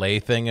Tom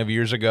DeLay thing of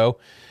years ago,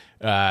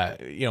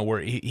 where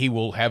he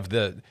will have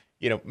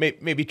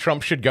maybe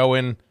Trump should go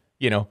in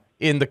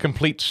the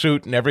complete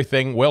suit and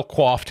everything,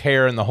 well-coiffed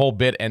hair and the whole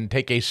bit, and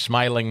take a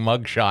smiling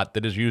mugshot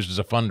that is used as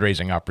a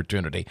fundraising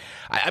opportunity.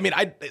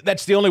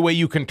 That's the only way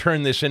you can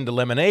turn this into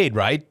lemonade,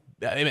 right?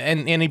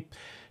 And he,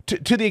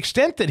 to the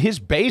extent that his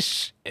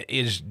base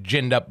is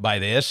ginned up by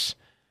this,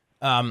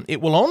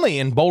 it will only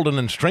embolden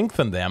and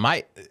strengthen them.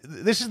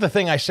 This is the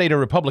thing I say to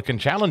Republican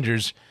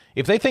challengers.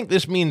 If they think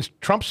this means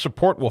Trump's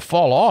support will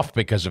fall off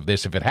because of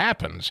this if it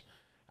happens,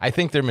 I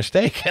think they're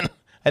mistaken.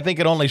 I think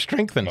it only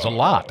strengthens a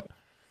lot.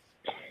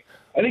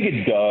 I think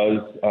it does.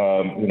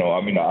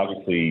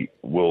 Obviously,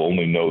 we'll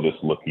only know this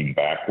looking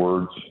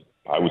backwards.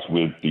 I was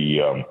with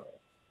the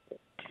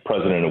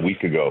president a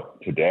week ago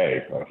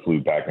today. I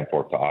flew back and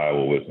forth to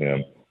Iowa with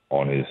him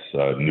on his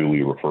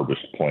newly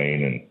refurbished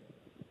plane, and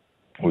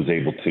was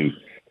able to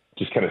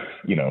just kind of,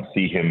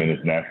 see him in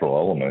his natural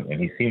element.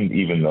 And he seemed,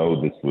 even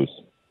though this was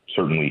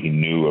certainly, he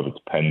knew of its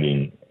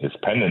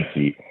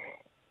pendency,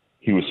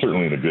 he was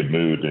certainly in a good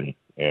mood, and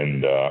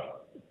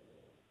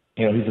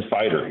he's a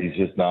fighter. He's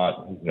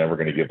never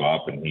going to give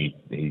up, and he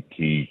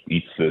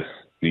eats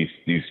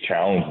these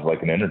challenges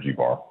like an energy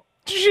bar.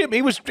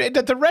 He was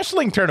at the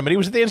wrestling tournament. He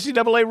was at the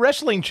NCAA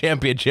wrestling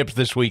championships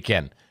this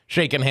weekend,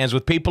 shaking hands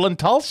with people in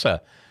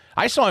Tulsa.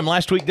 I saw him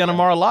last week down in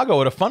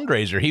Mar-a-Lago at a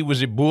fundraiser. He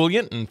was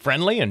ebullient and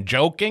friendly and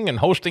joking and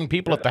hosting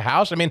people at the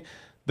house. I mean,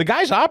 the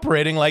guy's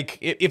operating like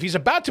if he's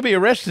about to be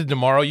arrested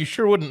tomorrow, you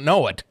sure wouldn't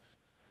know it.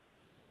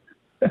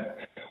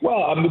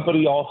 Well, but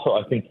he also,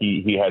 I think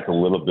he has a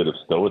little bit of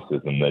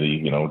stoicism that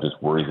he, just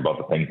worries about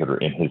the things that are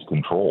in his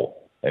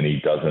control, and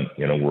he doesn't,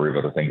 worry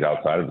about the things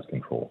outside of his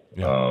control.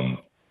 Yeah.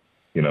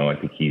 I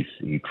think he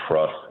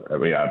trusts.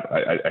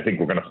 I think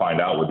we're going to find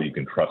out whether you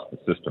can trust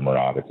the system or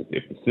not.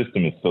 If the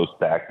system is so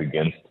stacked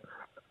against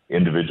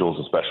individuals,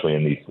 especially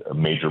in these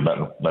major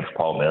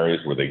metropolitan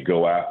areas where they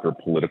go after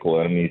political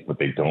enemies, but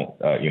they don't,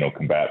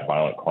 combat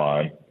violent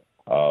crime,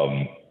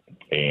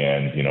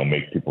 and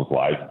make people's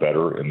lives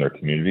better in their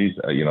communities.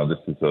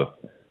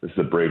 This is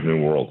a brave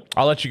new world.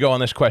 I'll let you go on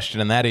this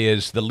question, and that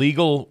is the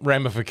legal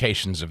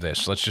ramifications of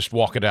this. Let's just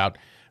walk it out.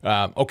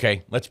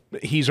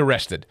 He's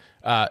arrested.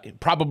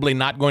 Probably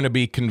not going to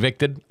be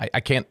convicted. I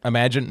can't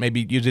imagine.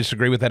 Maybe you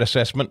disagree with that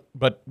assessment,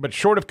 but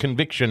short of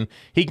conviction,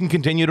 he can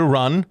continue to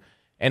run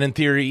and in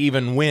theory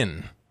even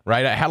win,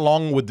 right? How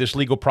long would this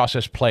legal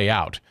process play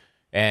out?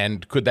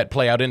 And could that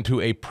play out into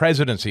a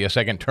presidency, a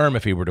second term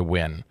if he were to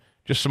win?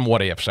 Just some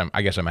what ifs,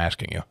 I guess I'm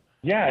asking you.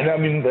 Yeah,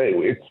 and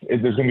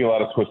there's going to be a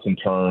lot of twists and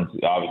turns.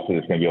 Obviously,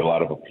 there's going to be a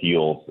lot of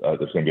appeals.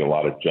 There's going to be a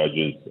lot of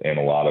judges and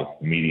a lot of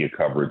media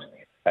coverage.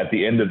 At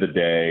the end of the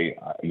day,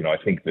 I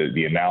think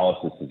the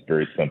analysis is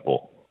very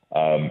simple.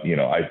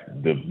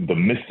 The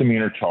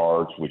misdemeanor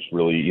charge, which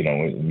really,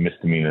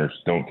 misdemeanors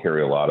don't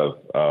carry a lot of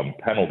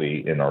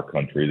penalty in our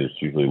country. There's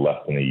usually less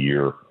than a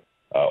year,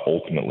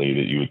 ultimately,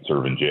 that you would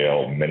serve in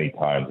jail. Many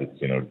times it's,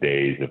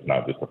 days, if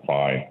not just a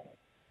fine.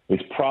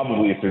 it's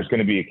probably, if there's going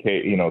to be a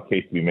case, a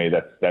case to be made,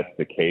 that's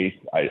the case.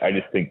 I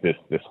just think this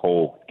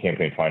whole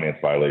campaign finance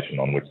violation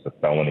on which the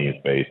felony is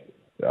based,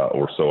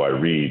 or so I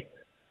read,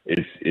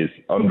 is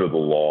under the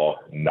law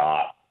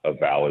not a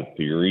valid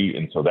theory,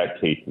 and so that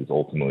case is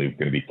ultimately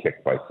going to be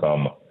kicked by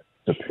some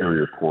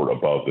superior court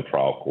above the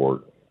trial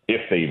court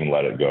if they even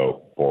let it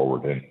go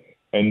forward. And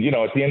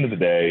at the end of the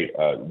day,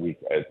 as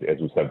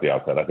we said at the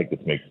outset, I think this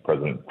makes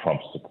President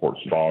Trump's support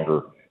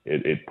stronger.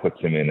 It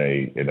puts him in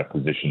a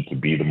position to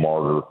be the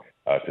martyr,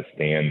 to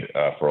stand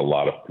for a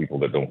lot of people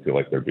that don't feel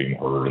like they're being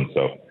heard. And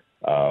so,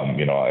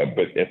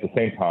 but at the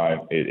same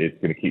time, it's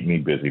going to keep me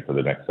busy for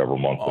the next several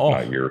months, if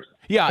not years.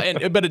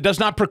 Yeah, but it does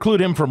not preclude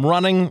him from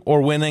running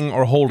or winning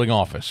or holding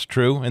office.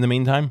 True, in the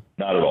meantime?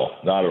 Not at all.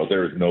 Not at all.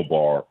 There is no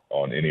bar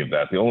on any of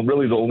that. The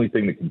only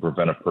thing that can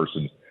prevent a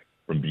person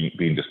from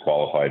being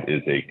disqualified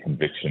is a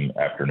conviction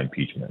after an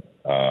impeachment.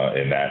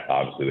 And that,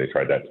 obviously, they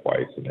tried that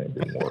twice and it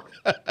didn't work.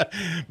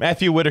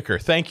 Matthew Whittaker,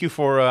 thank you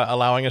for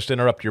allowing us to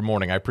interrupt your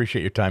morning. I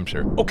appreciate your time,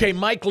 sir. Okay,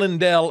 Mike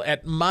Lindell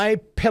at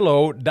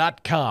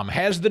MyPillow.com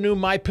has the new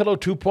MyPillow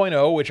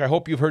 2.0, which I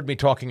hope you've heard me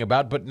talking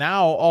about, but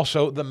now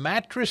also the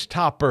mattress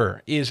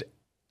topper is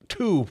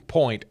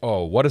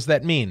 2.0. What does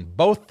that mean?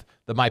 Both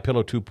the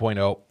MyPillow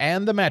 2.0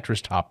 and the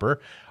mattress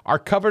topper are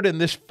covered in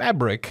this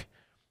fabric.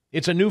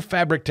 It's a new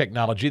fabric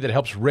technology that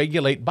helps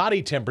regulate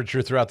body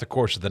temperature throughout the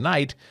course of the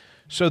night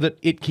so that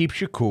it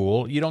keeps you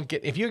cool. You don't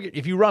get if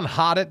you run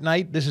hot at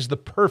night, this is the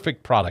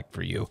perfect product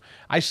for you.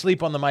 I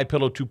sleep on the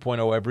MyPillow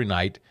 2.0 every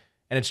night,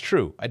 and it's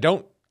true. I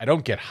don't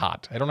get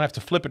hot. I don't have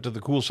to flip it to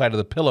the cool side of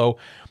the pillow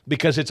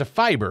because it's a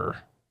fiber,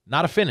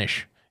 not a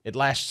finish. It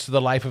lasts the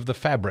life of the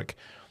fabric.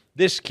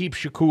 This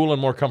keeps you cool and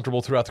more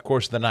comfortable throughout the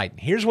course of the night.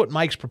 Here's what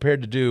Mike's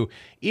prepared to do.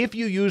 If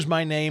you use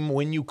my name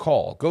when you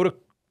call, go to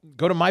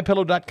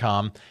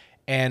mypillow.com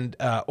and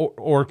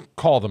or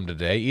call them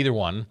today, either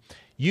one.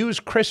 Use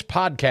Chris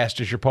Podcast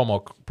as your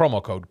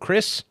promo code.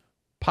 Chris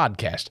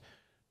Podcast.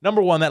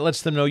 Number one, that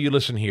lets them know you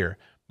listen here.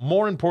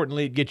 More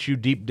importantly, it gets you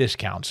deep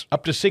discounts,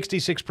 up to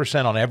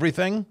 66% on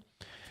everything.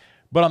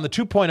 But on the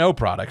 2.0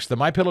 products, the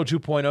MyPillow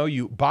 2.0,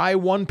 you buy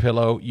one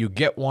pillow, you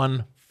get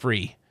one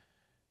free.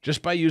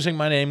 Just by using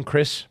my name,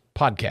 Chris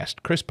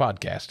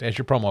Podcast, as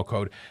your promo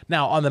code.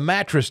 Now, on the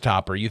mattress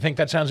topper, you think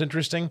that sounds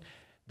interesting?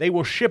 They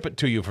will ship it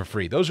to you for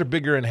free. Those are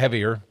bigger and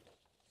heavier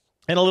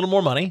and a little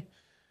more money.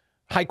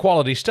 High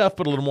quality stuff,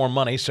 but a little more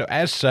money. So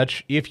as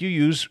such, if you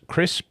use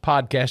Chris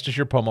Podcast as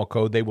your promo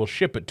code, they will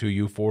ship it to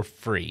you for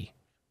free.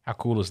 How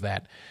cool is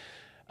that?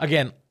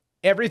 Again,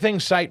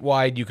 everything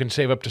site-wide you can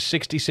save up to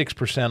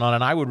 66% on,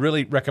 and I would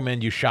really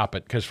recommend you shop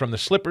it because from the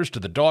slippers to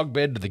the dog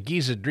bed to the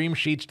Giza Dream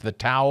Sheets to the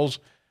towels,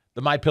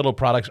 the MyPillow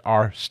products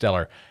are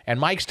stellar. And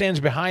Mike stands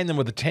behind them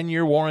with a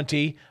 10-year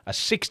warranty, a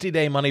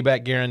 60-day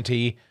money-back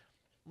guarantee.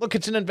 Look,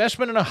 it's an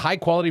investment in a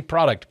high-quality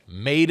product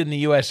made in the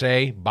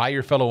USA by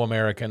your fellow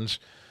Americans.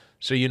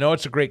 So you know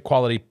it's a great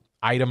quality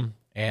item,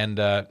 and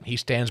he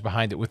stands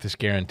behind it with this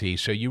guarantee.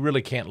 So you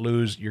really can't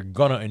lose. You're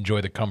going to enjoy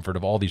the comfort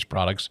of all these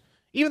products.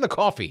 Even the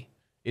coffee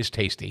is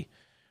tasty.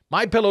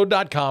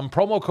 MyPillow.com,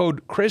 promo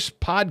code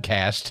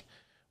ChrisPodcast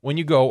when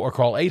you go or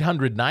call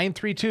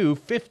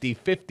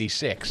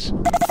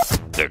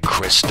 800-932-5056. The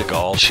Chris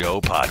Stigall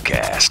Show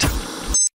Podcast.